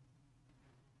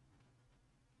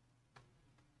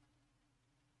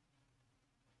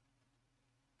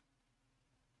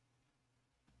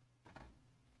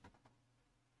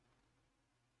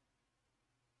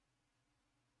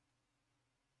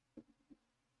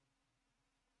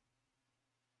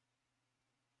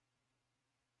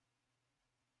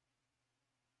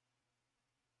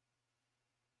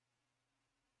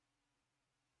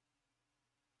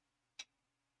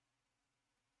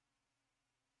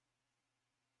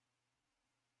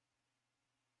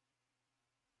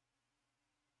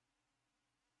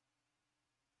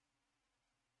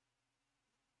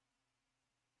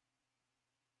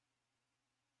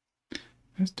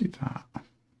 Let's do that.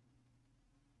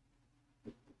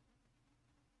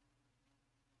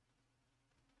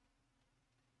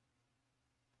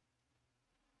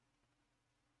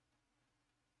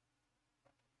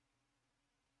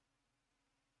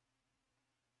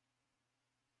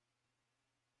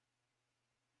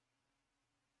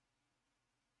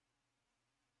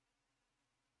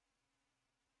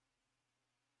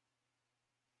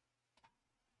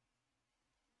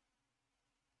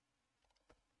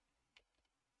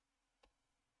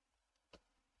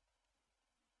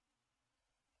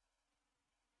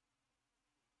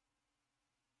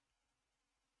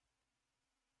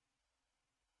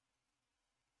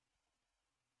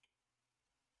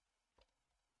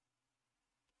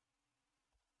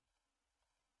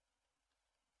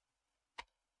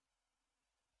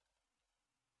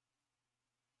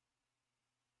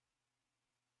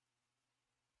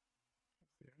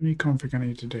 The only config I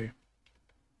need to do.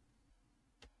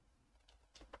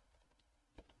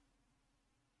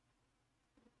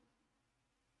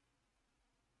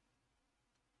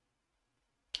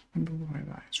 I wonder why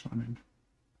that is running.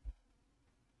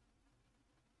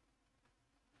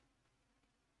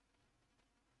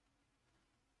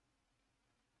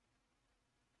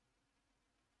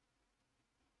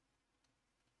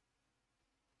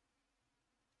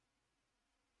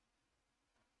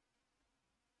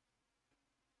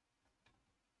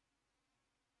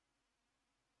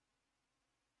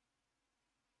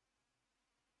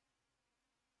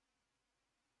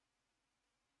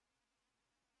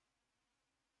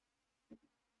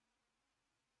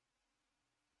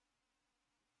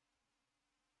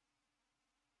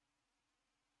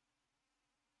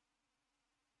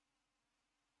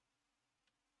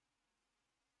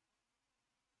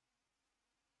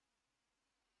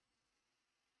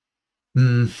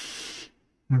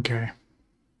 Okay.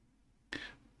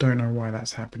 Don't know why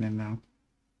that's happening now.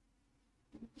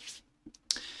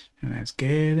 And it's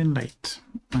getting late.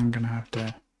 I'm gonna have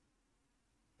to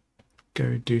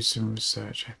go do some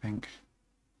research, I think.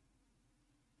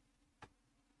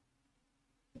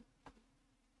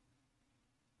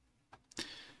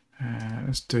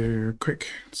 Let's do a quick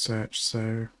search.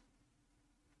 So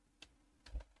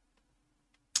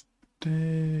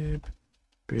debuild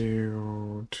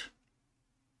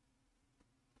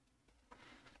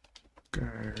go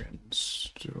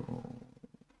install.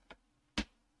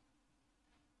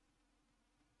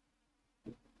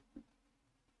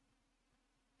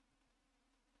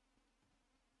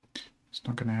 It's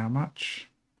not going to have much.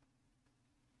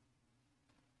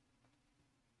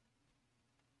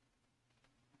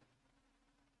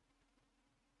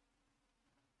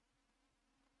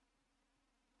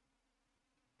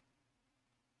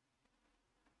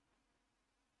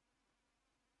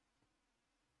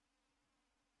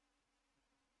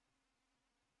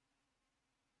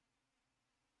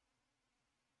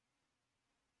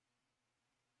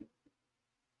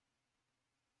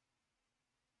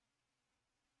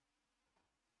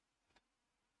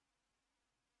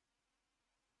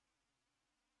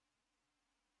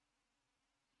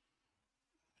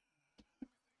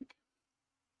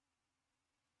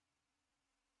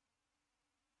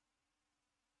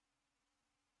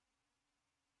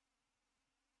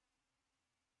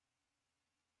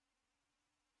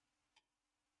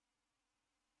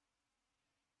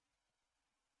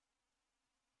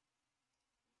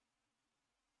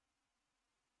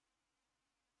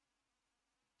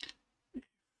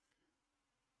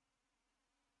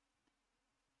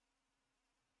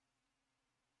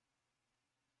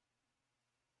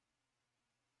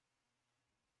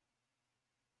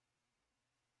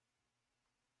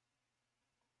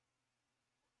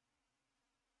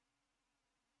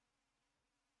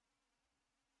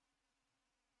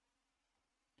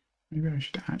 Maybe I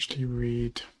should actually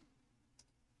read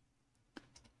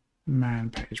man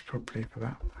page properly for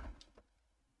that.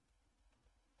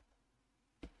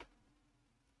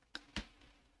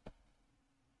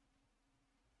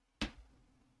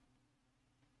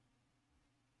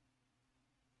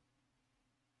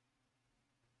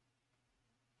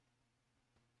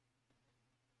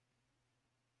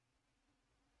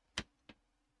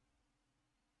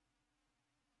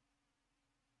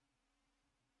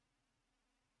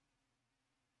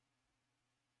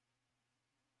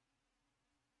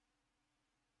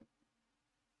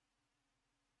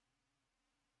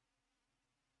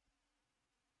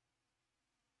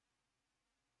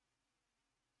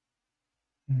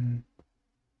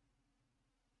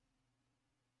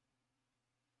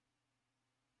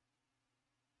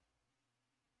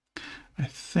 I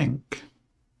think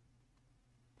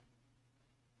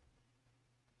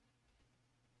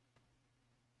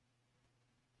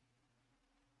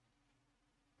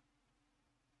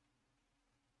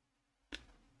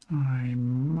I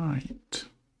might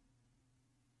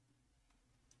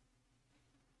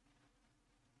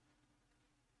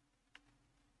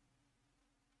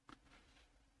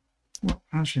well,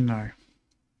 actually no.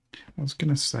 I was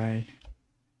going to say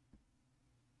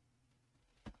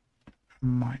I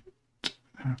might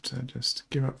have to just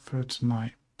give up for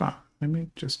tonight, but let me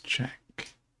just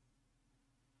check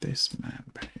this man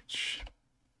page.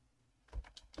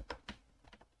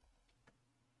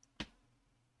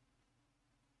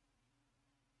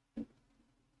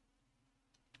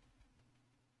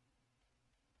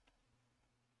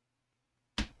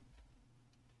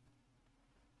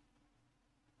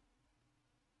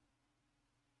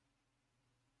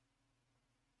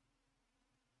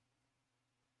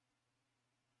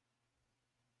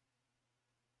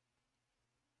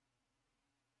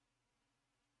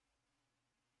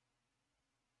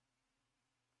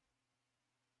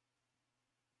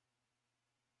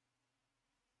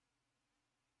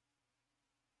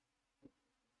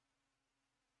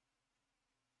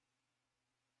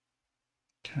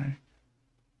 Okay.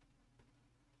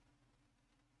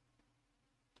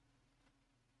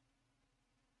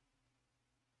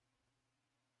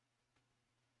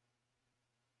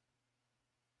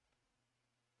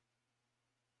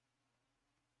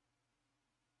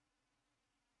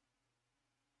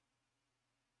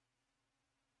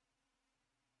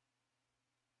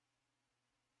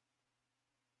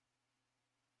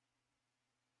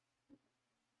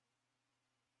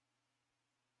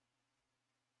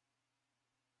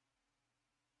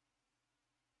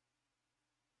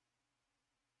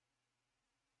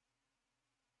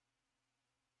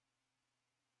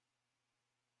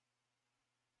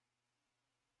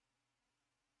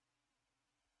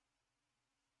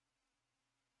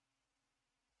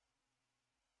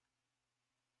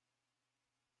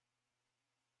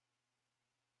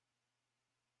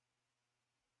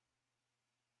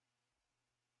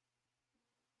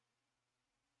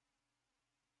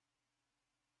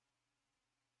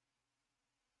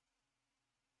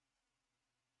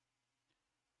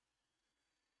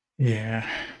 Yeah.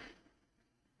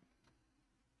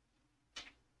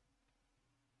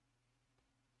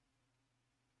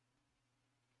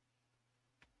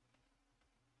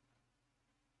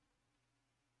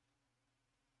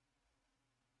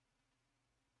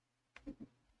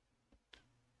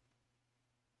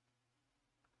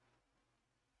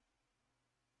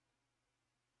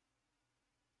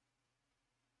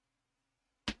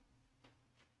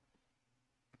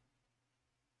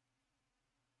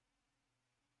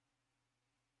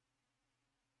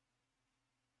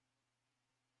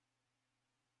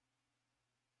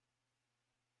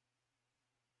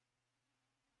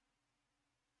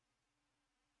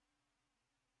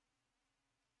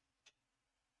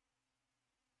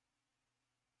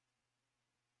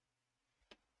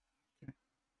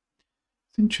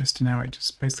 It's interesting how it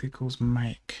just basically calls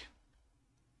make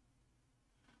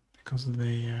because of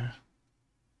the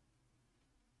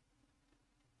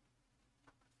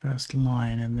first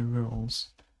line in the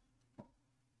rules.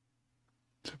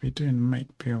 So if you're doing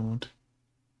make build,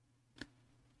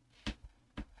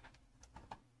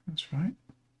 that's right.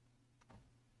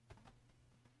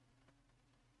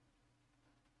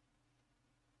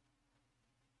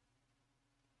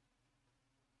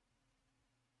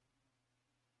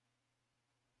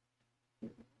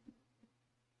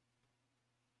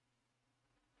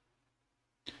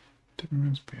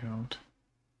 Debian build.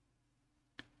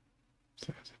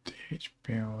 So there's a DH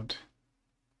build.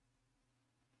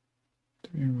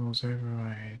 Debian rules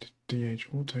override. DH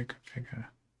auto configure.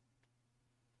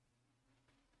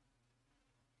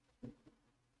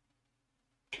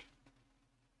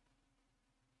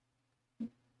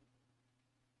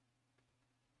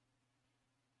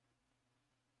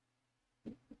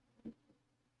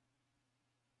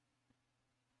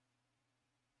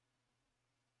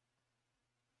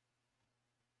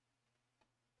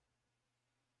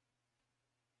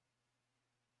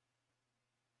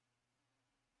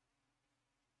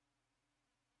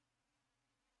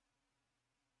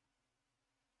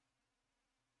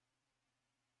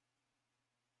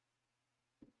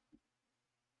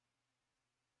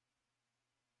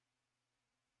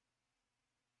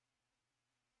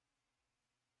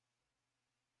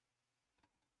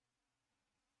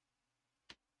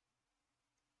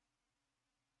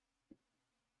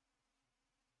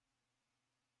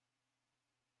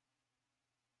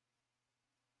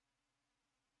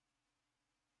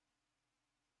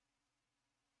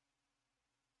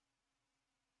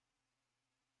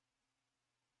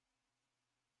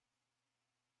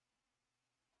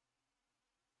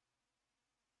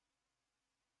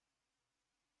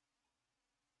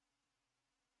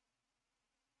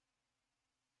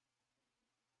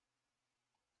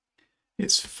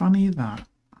 It's funny that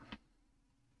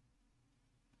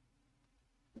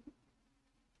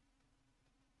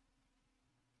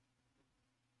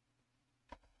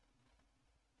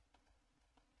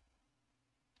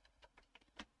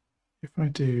if I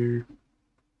do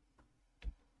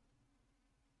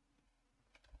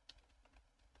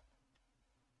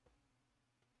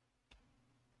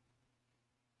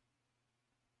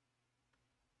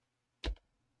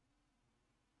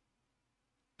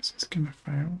is this going to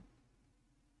fail?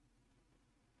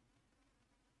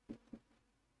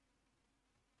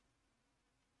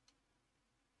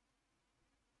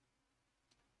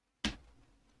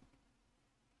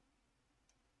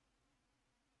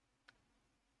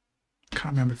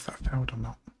 Can't remember if that failed or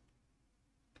not.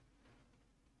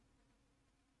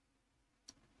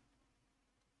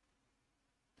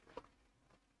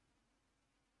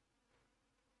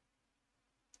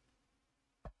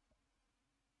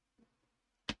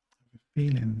 I have a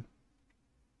feeling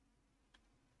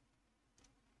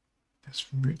this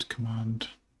root command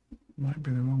might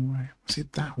be the wrong way. See,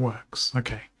 that works.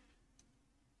 Okay.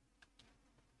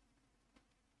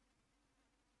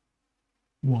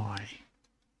 Why?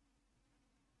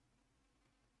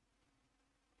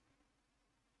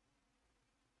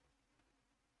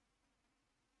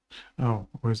 Oh,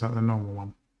 or is that the normal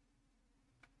one?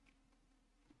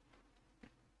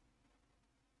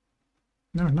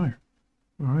 No, no.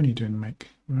 We're only doing make.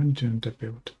 We're only doing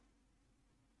debuild.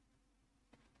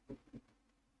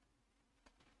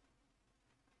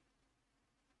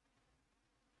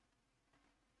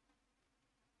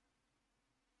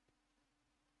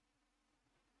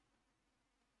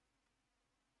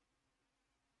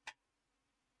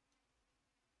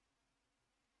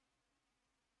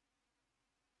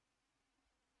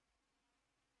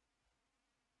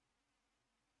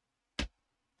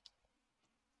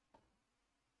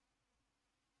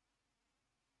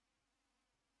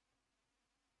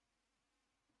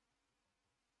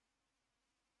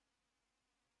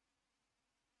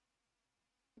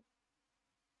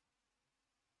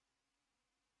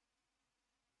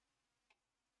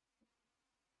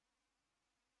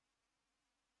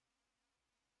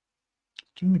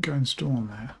 Doing the go install on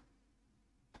there.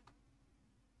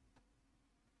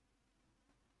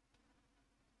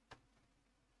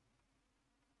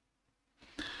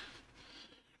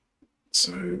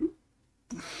 So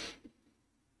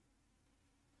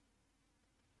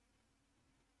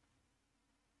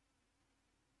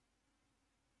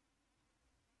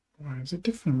why is it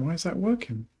different? Why is that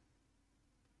working?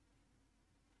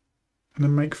 And the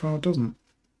make file doesn't.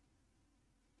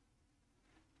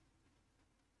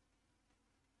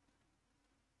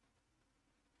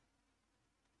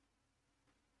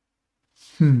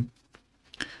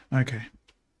 Okay.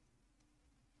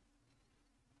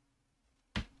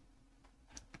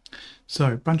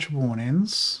 So, bunch of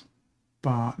warnings,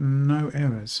 but no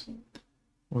errors.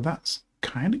 Well, that's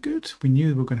kind of good. We knew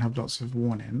we were going to have lots of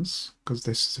warnings because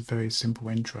this is a very simple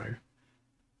intro.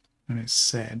 And it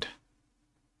said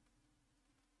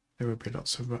there would be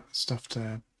lots of stuff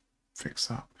to fix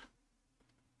up.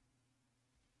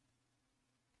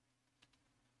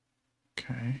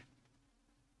 Okay.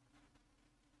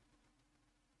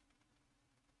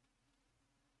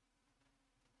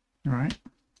 All right.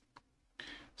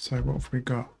 So what have we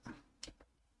got?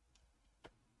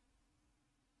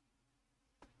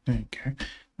 There you go.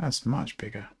 That's much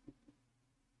bigger.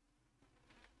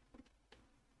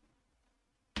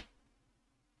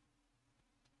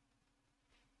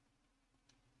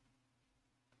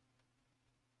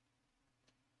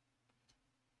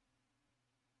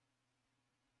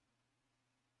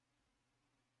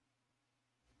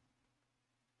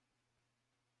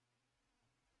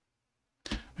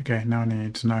 Okay, now I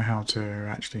need to know how to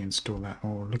actually install that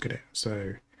or look at it.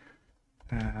 So,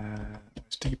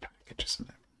 it's D package, isn't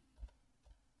it?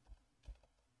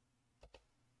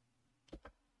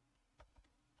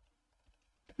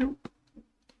 Nope.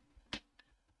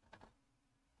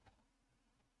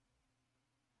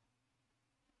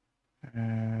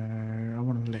 I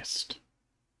want a list.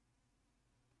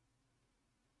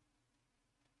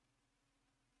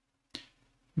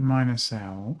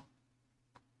 -L.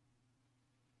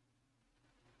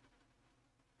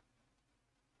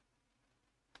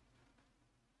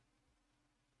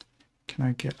 Can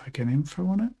I get like an info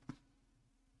on it?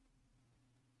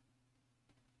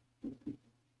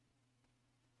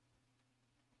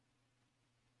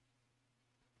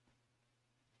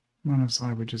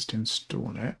 -I would just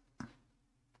install it.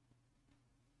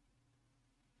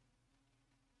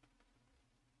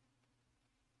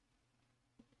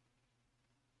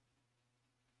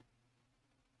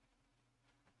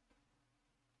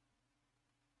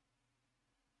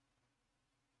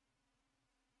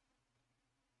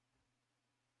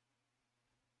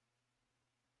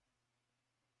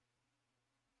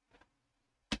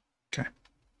 Okay.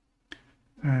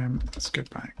 Let's go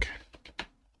back.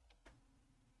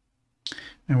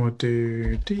 And we'll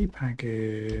do D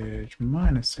package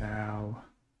 -L.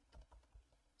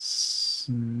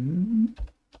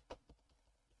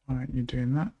 Why aren't you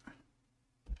doing that?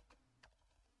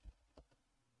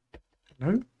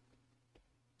 Hello?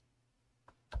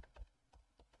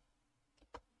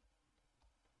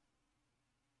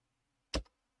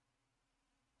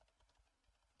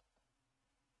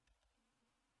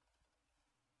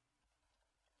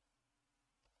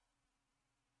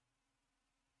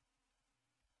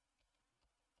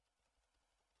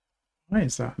 Why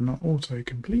is that not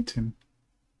auto-completing?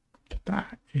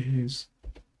 That is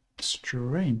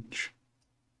strange.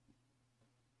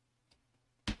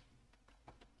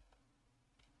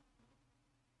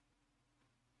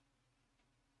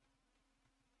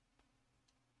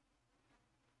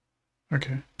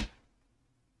 Okay.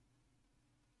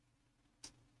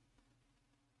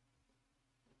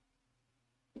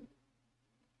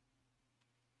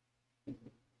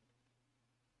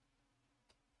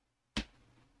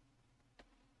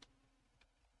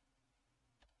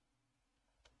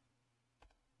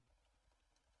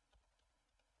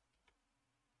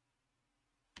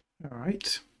 All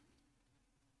right.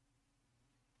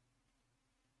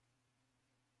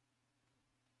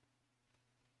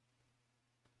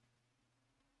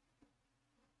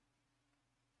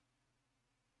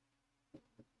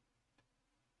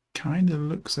 Kind of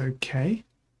looks okay.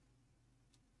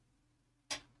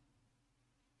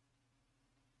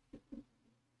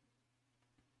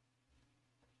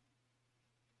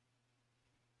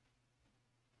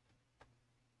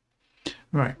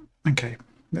 Right, okay,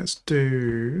 let's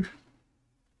do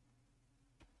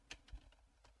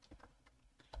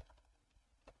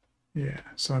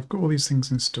so I've got all these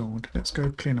things installed. Let's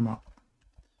go clean them up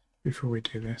before we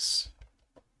do this.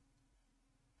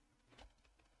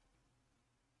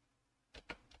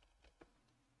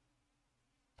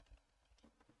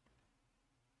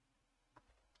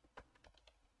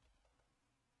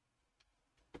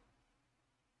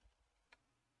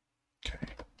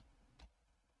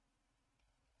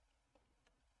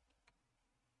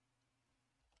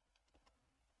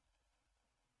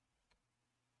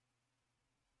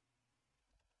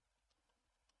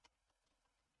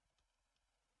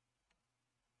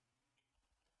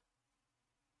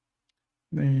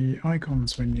 the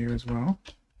icons menu as well.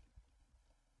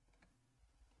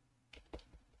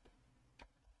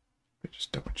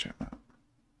 Just double check that.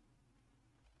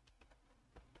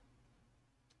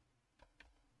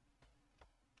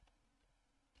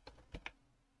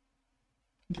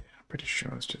 Yeah, I'm pretty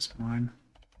sure it's just mine.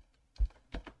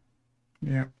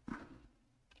 Yep.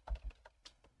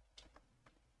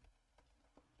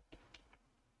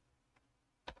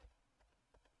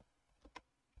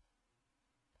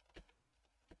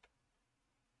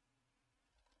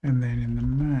 And then in the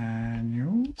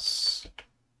manuals,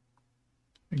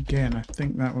 again, I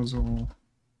think that was all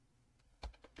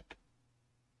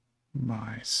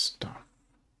my stuff.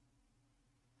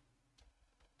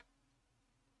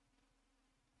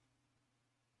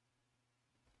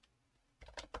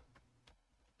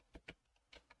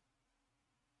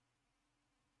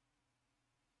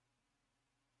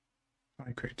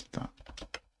 I created that.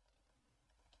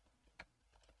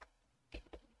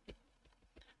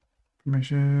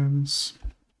 Permissions.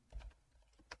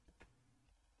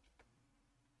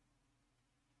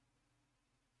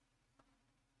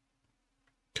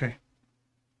 Okay.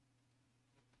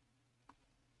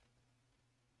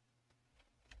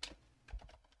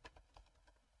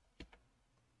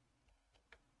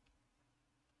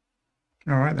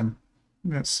 All right then.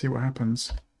 Let's see what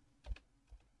happens.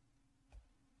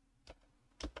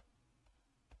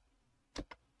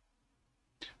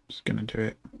 Just gonna do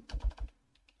it.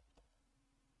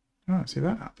 Oh, see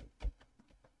that?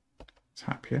 It's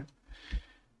happier.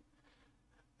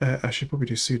 I should probably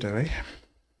do sudo, eh?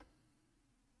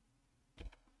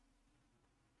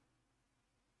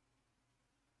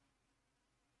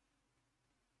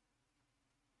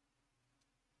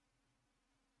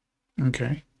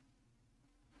 Okay.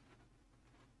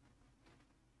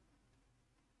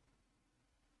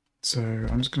 So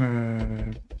I'm just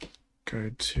gonna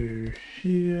go to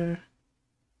here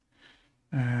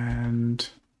and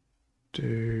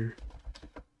do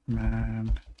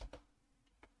man.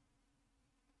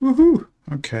 Woohoo!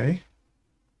 Okay.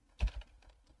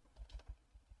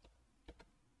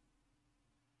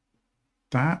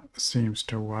 That seems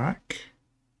to work.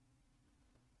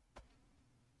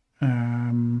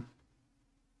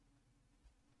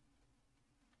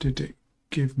 Did it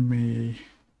give me...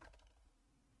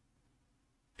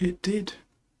 It did.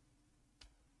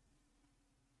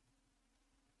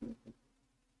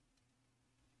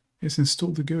 It's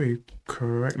installed the GUI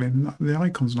correctly. The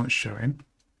icon's not showing.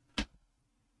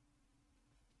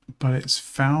 But it's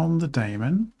found the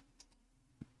daemon.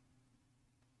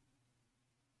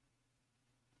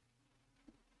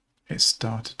 It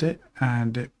started it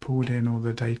and it pulled in all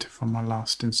the data from my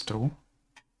last install.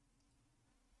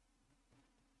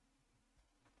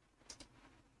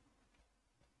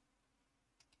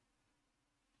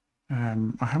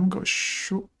 I haven't got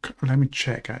shortcut. Let me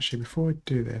check actually before I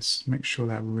do this. Make sure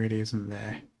that really isn't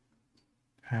there.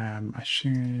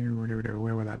 Actually,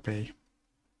 where will that be?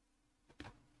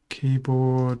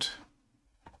 Keyboard,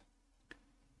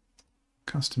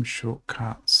 custom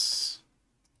shortcuts,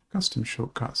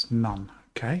 none.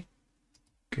 Okay,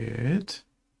 good.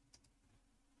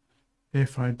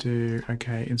 If I do,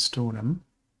 okay, install them.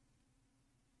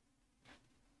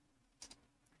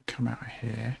 Come out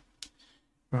here.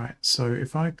 Right, so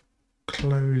if I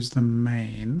close the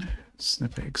main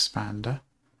Snippet Expander,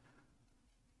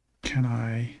 can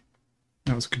I,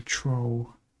 that was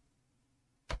control.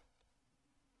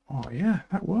 Oh yeah,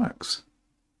 that works.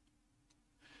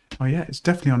 Oh yeah, it's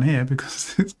definitely on here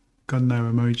because it's got no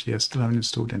emoji. I still haven't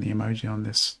installed any emoji on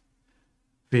this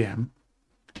VM.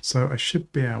 So I should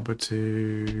be able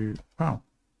to, well,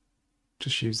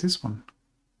 just use this one.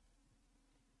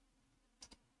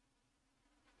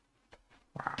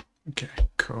 Wow, okay,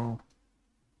 cool.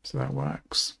 So that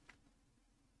works.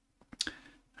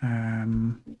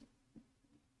 Have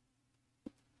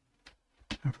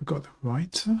we got the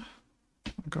writer?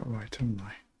 I've got right, haven't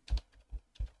I?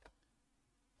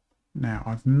 Now,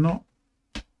 I've not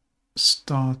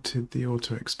started the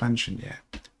auto expansion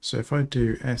yet. So if I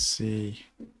do SC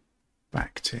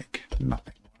backtick,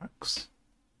 nothing works.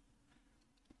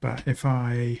 But if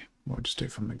I, well, I'll just do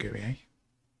it from the GUI, eh?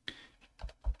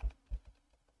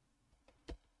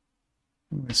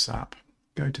 Bring this up,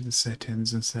 go to the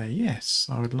settings and say, yes,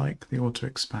 I would like the auto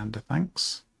expander,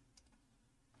 thanks.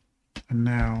 And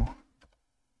now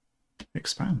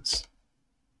expands.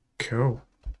 Cool.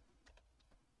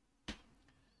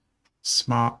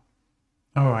 Smart.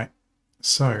 All right.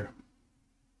 So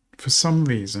for some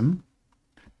reason,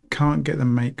 can't get the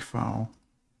make file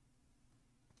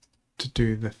to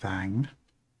do the thing,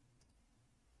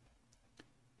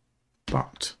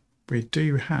 but we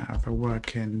do have a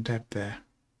working deb there.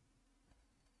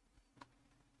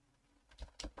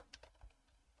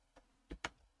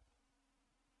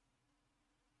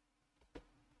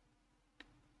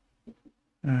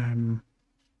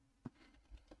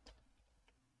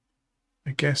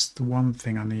 I guess the one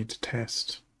thing I need to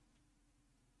test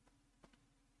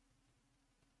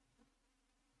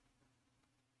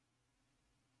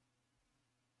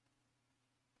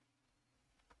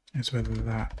is whether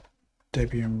that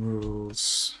Debian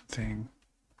rules thing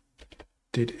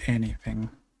did anything.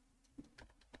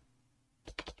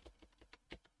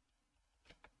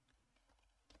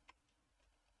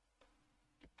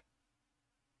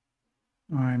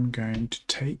 I'm going to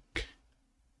take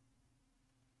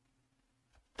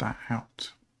that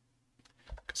out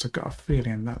because I've got a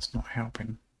feeling that's not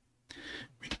helping.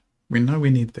 We know we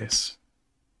need this.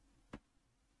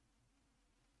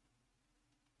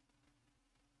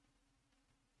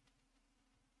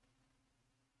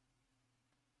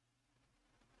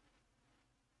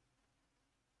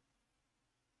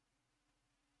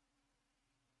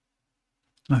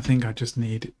 I think I just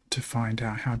need to find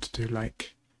out how to do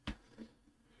like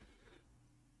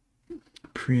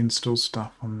pre-install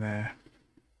stuff on there.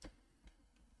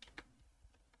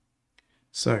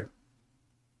 So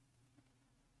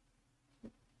if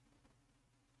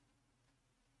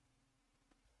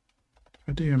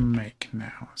I do a make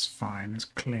now, it's fine, it's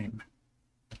clean.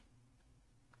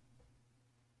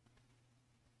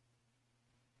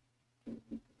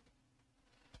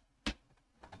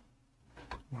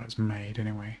 Well, it's made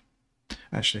anyway.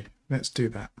 Actually, let's do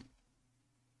that.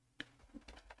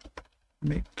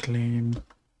 Make clean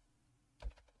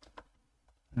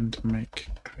and make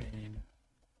clean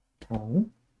all.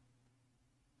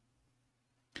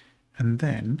 And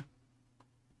then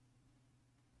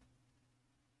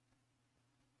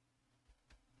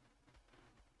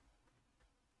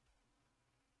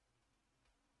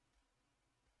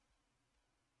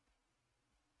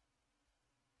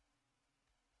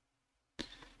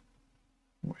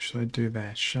what should I do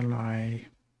there? Shall I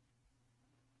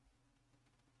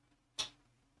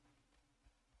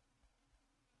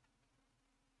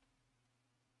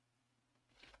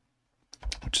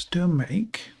I'll just do a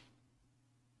make.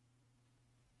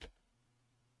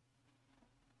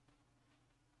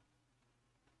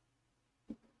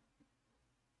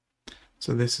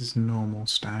 So this is normal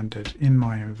standard in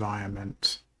my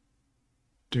environment.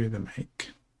 Do the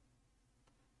make.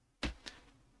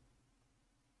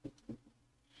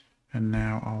 And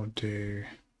now I'll do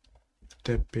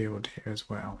debuild here as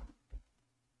well.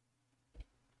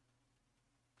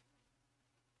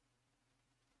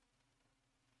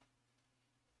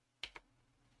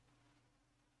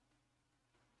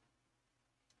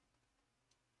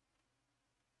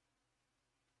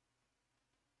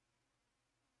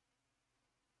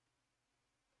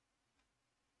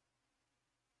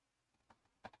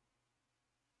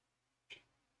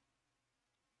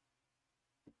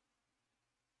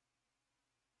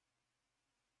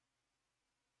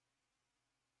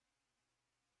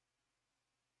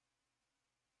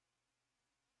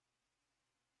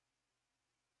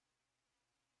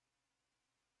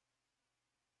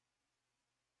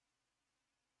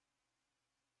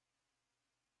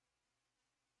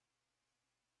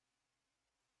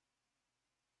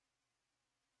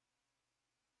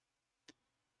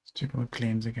 Let's do all the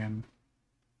cleans again.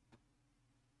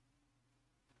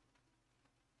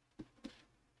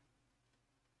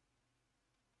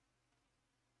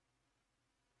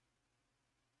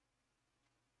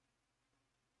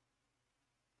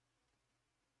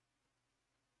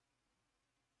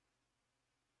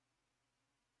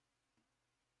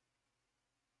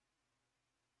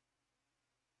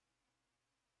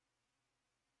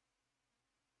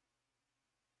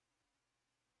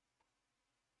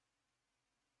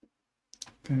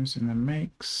 Those in the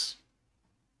makes.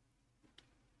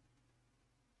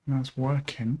 That's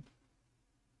working.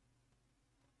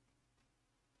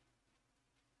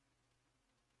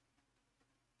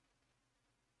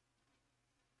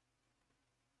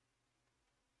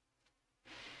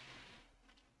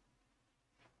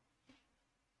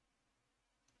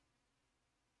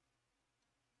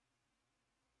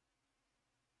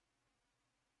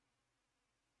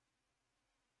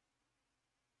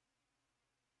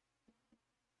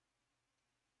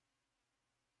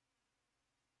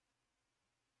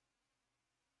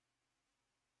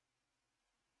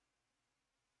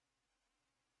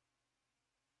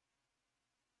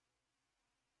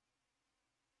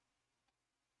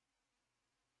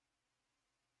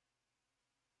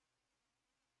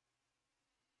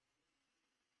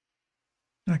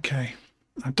 Okay,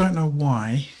 I don't know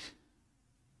why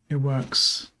it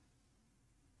works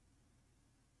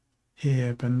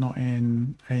here but not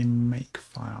in a make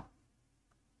file.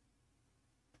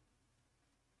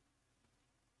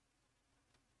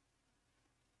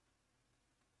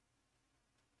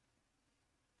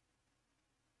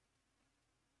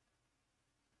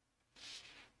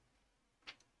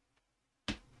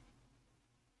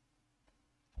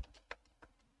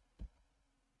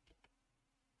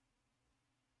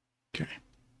 Okay.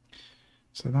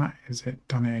 So that is it,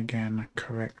 done it again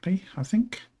correctly, I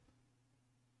think.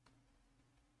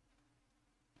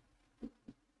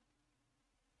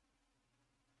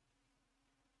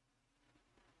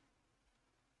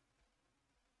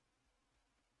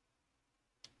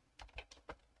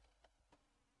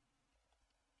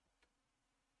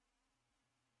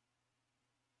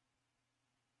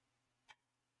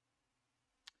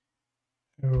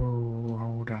 Oh,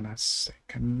 hold on a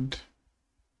second.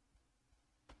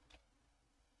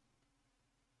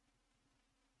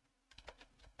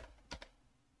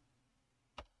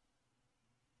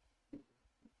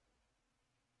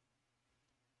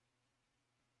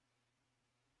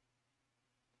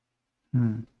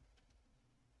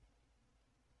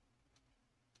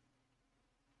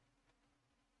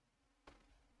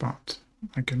 But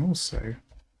I can also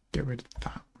get rid of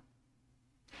that.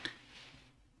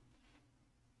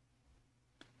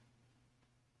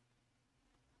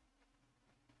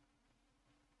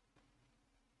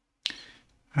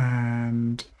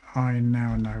 And I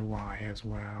now know why as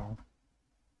well.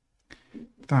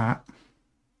 That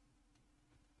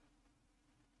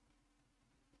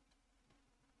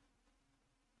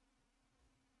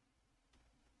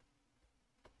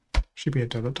should be a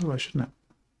 $, shouldn't it?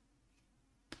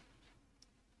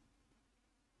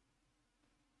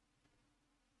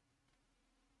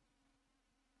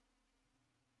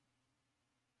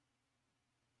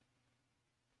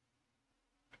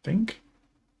 I think.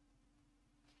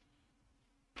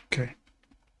 Okay.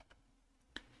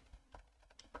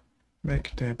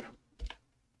 Make deb.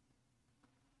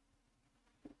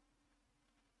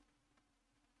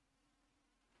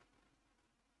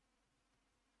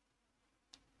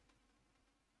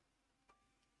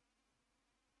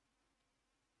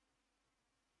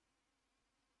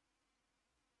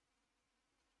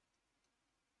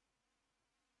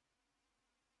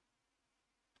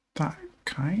 That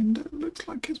kind of looks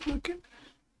like it's working.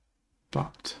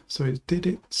 But so it did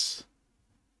its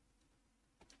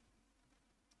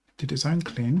own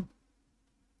clean.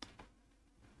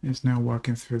 It's now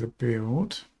working through the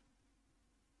build.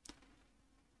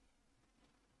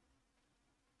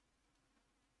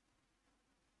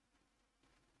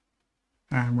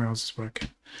 And where else is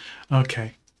working?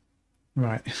 Okay.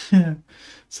 Right.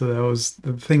 So there was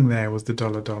the thing there was the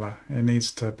 $. It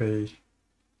needs to be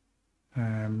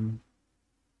in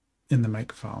the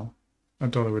make file. A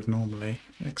 $, would normally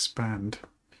expand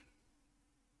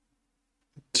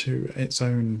to its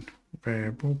own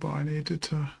variable, but I needed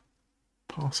to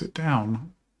pass it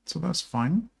down, so that's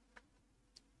fine.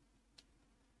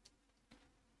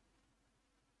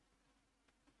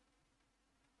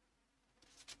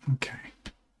 Okay,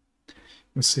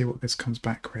 we'll see what this comes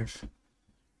back with.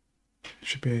 It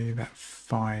should be that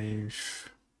 5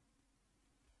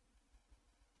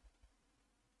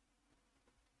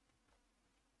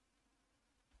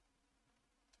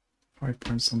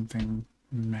 point something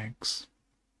megs,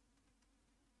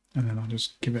 and then I'll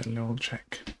just give it a little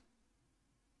check.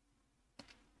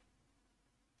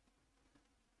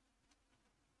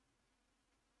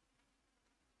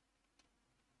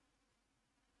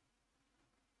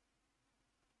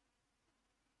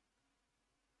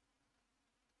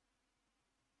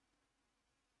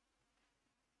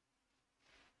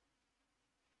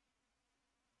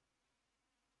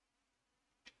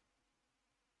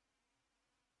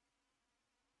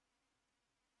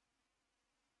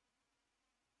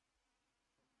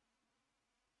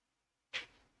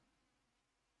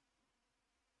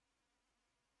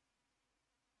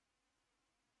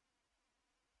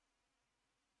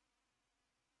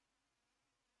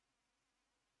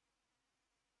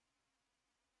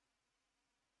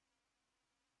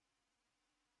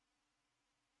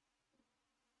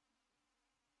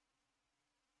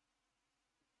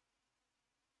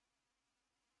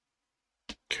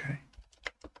 Okay,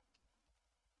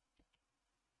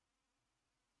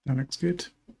 that looks good.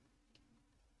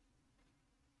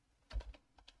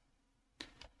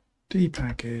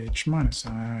 Dpackage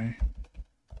 -I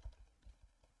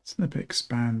Snippet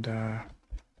Expander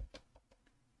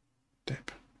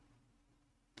deb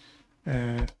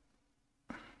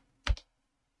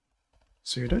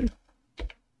sudo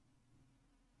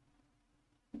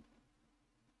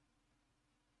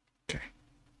okay.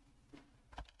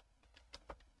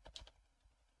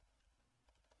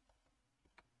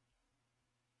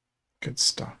 Good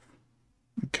stuff.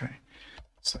 Okay,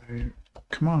 so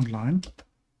command line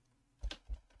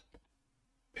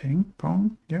ping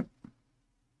pong, yep.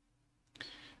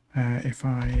 If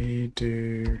I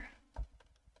do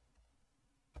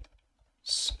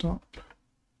stop,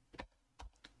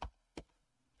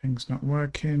 ping's not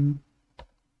working.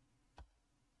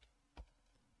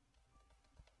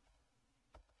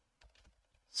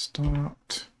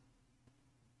 start,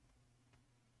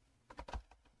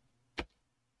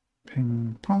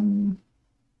 ping pong.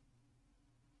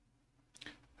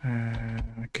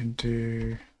 I can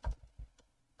do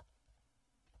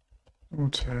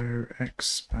auto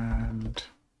expand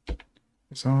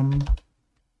is on.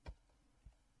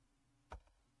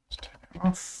 Let's turn it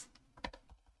off.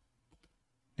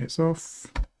 It's off.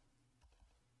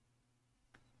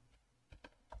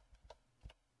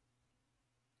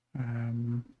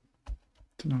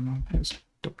 No, let's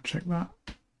double check that.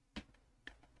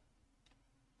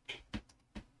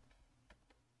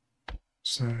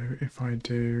 So if I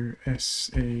do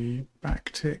SE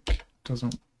backtick,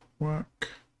 doesn't work.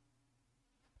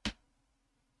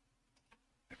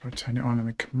 If I turn it on in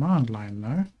the command line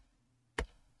though, it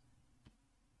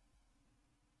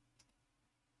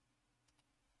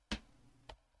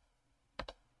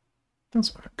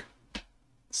does work.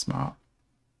 Smart.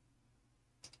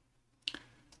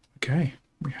 Okay,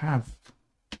 we have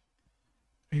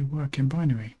a working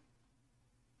binary.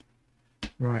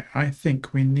 Right, I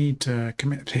think we need to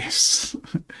commit this.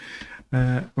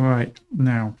 Right,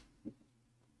 now.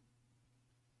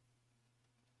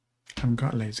 I haven't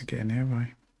got a laser kit in here, have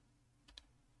I?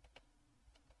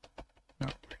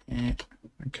 No.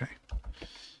 Okay.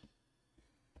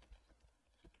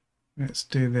 Let's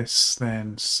do this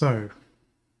then. So,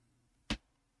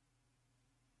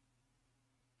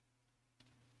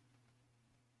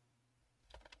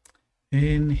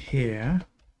 in here,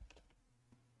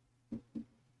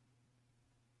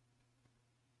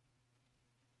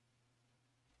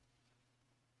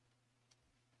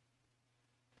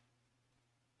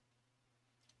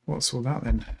 what's all that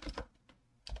then?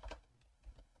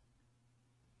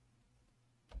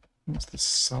 What's the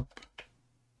sub?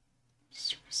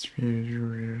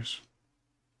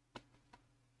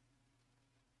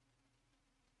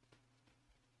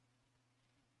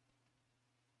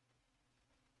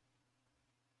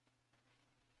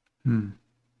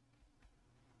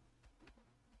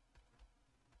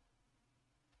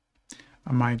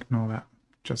 I might ignore that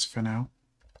just for now.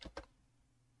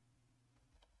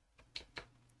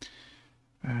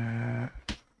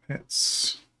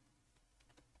 Let's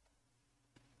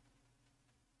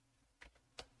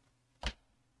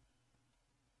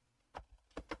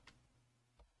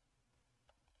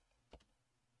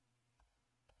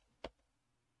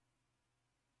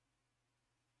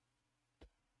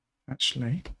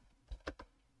actually,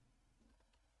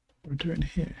 we're doing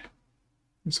here.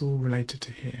 It's all related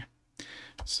to here.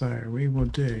 So we will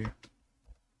do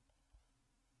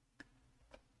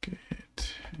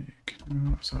git.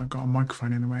 So I've got a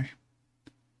microphone in the way.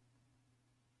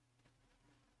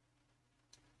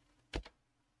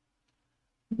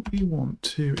 We want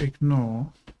to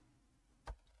ignore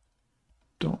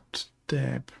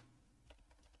 .deb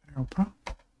helper.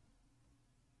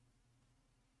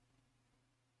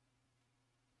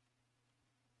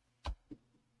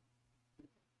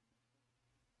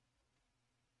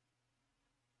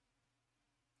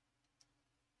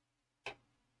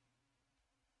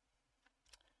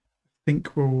 I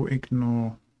think we'll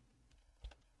ignore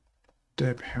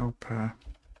deb helper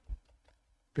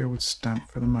build stamp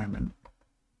for the moment.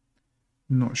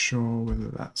 Not sure whether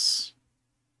that's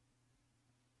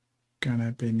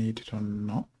gonna be needed or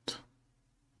not.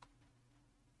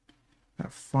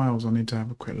 That files I need to have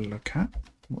a quick look at.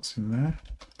 What's in there?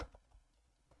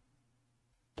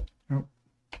 Oh,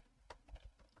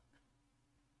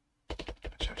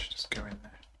 actually, I should just go in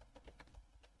there.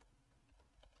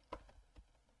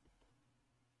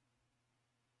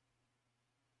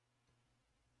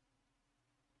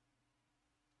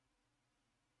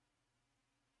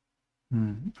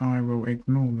 I will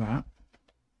ignore that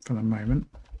for the moment.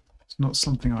 It's not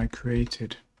something I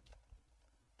created.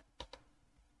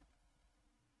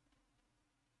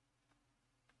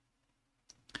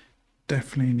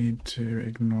 Definitely need to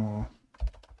ignore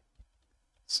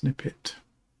Snippet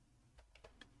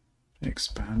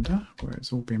Expander, where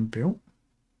it's all been built.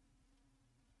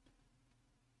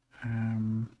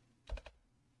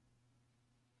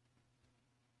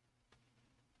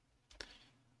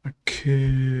 I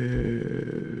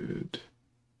could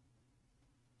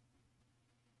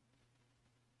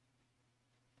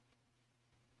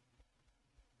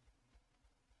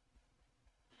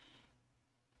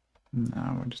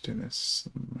no, we'll just do this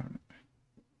at the moment.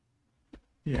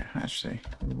 Yeah, actually,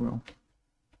 we will.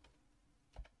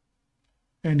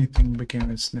 Anything beginning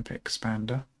with Snippet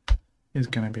Expander is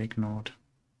going to be ignored.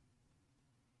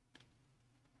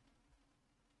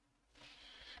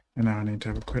 And now I need to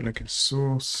have a quick look at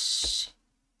source.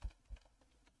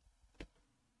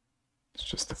 It's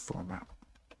just the format,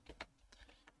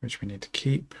 which we need to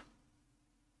keep.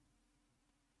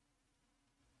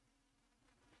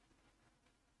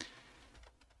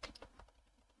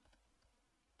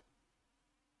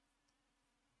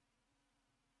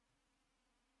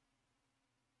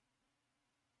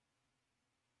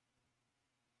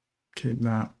 Keep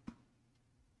that.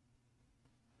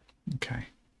 Okay.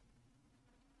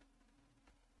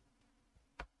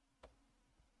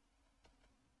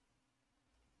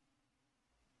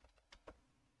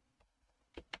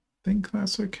 Think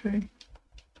that's okay.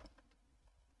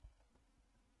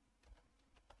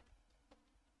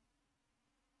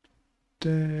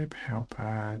 Deb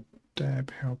helper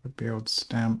build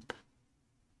stamp.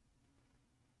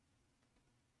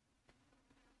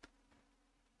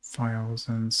 Files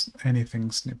and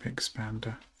anything Snippet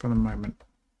Expander for the moment.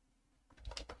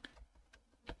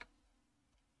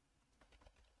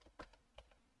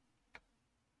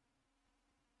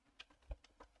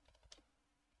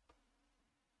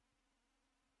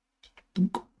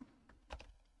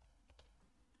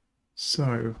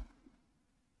 So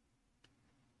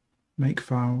make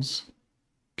files,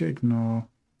 ignore,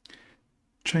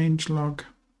 changelog,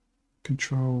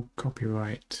 control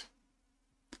copyright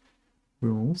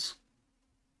rules,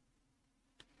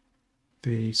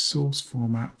 the source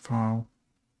format file,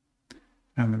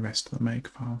 and the rest of the make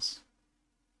files.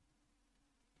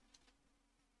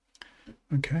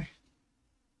 Okay.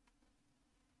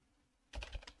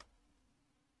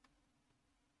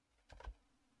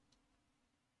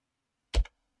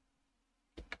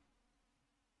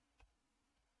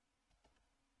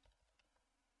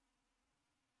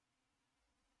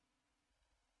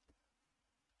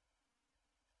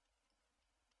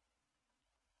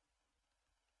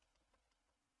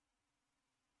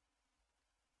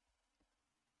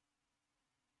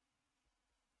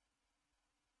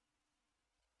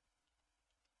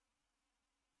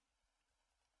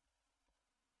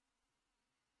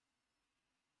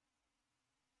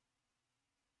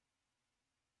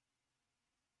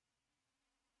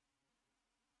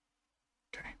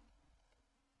 Okay.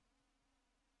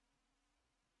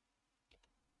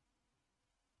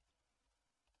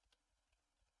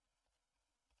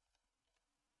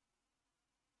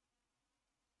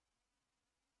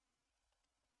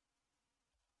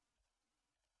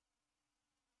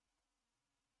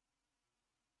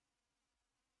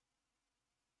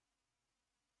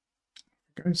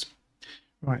 Goes.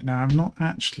 Right, now I've not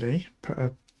actually put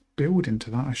a build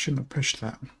into that. I shouldn't have pushed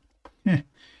that. Yeah.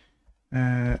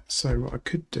 So what I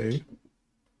could do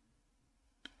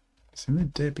is in the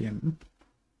Debian.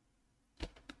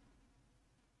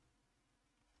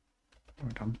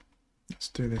 Hold on. Let's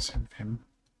do this with him.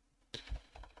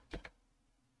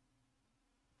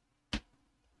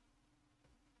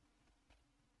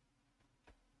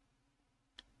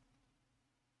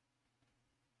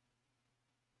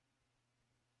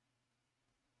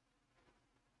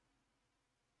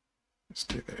 Let's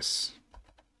do this.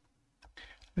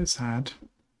 Let's add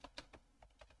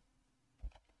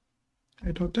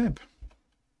a.deb.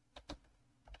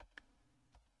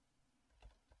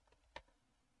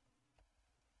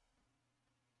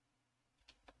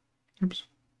 Oops.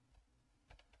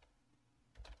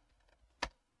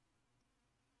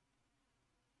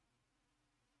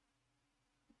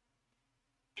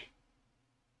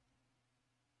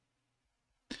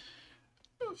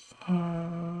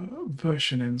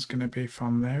 Versioning is going to be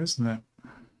fun there, isn't it?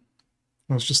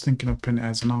 I was just thinking of putting it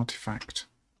as an artifact.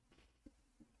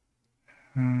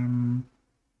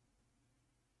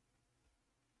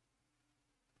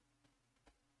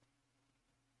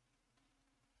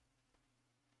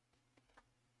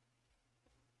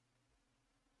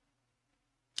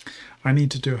 I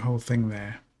need to do a whole thing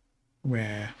there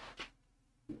where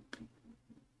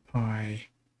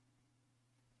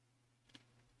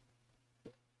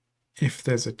if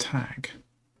there's a tag,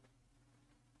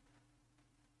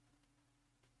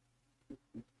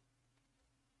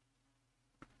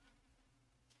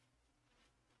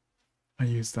 I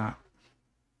use that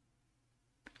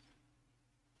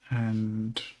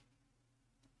and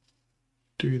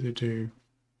do the do.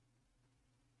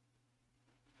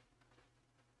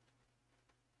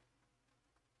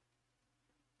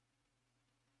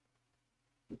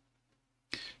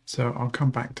 So I'll come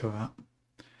back to that.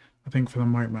 I think for the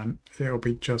moment it'll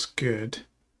be just good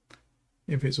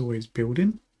if it's always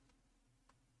building,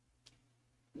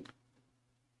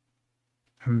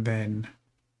 and then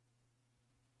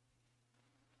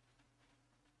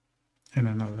in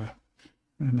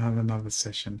another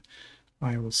session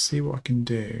I will see what I can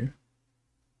do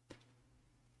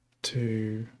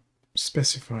to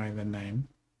specify the name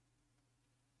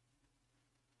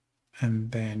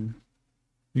and then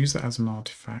use that as an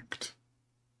artifact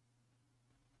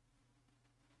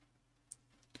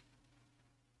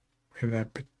with a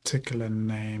particular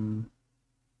name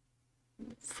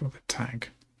for the tag.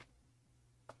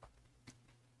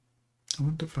 I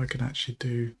wonder if I could actually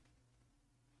do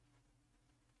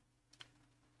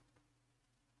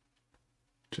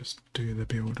just do the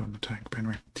build on the tag. But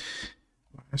anyway,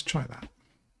 right, let's try that.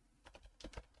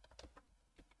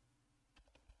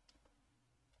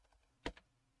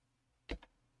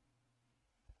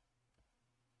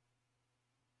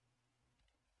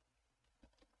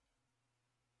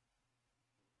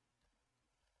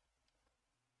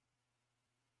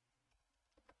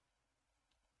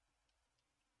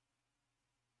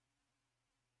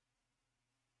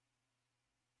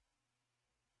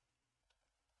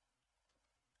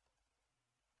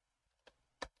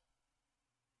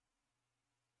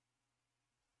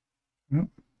 Well,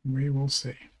 we will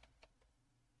see.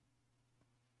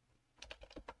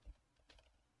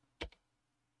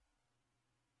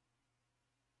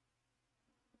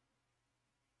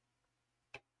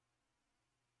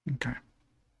 Okay.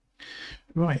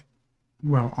 Right.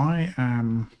 Well, I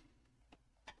am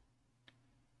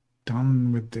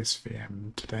done with this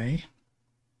VM today.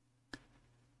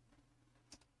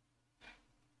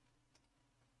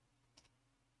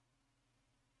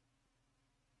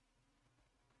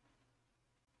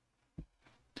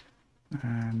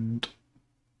 And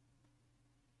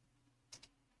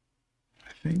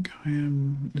I think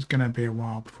it's going to be a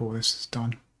while before this is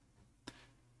done.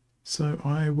 So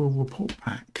I will report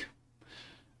back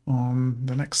on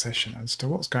the next session as to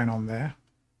what's going on there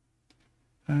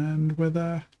and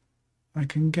whether I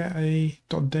can get a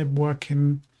 .deb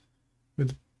working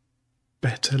with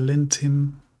better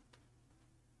linting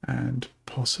and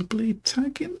possibly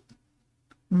tagging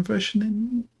and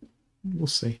versioning. We'll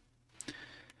see.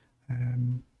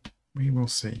 We will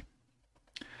see.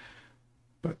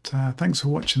 But thanks for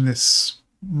watching this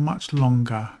much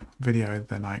longer video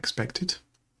than I expected.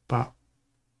 But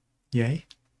yay,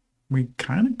 we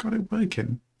kind of got it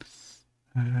working.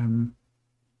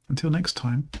 Until next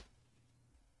time,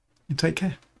 you take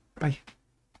care. Bye.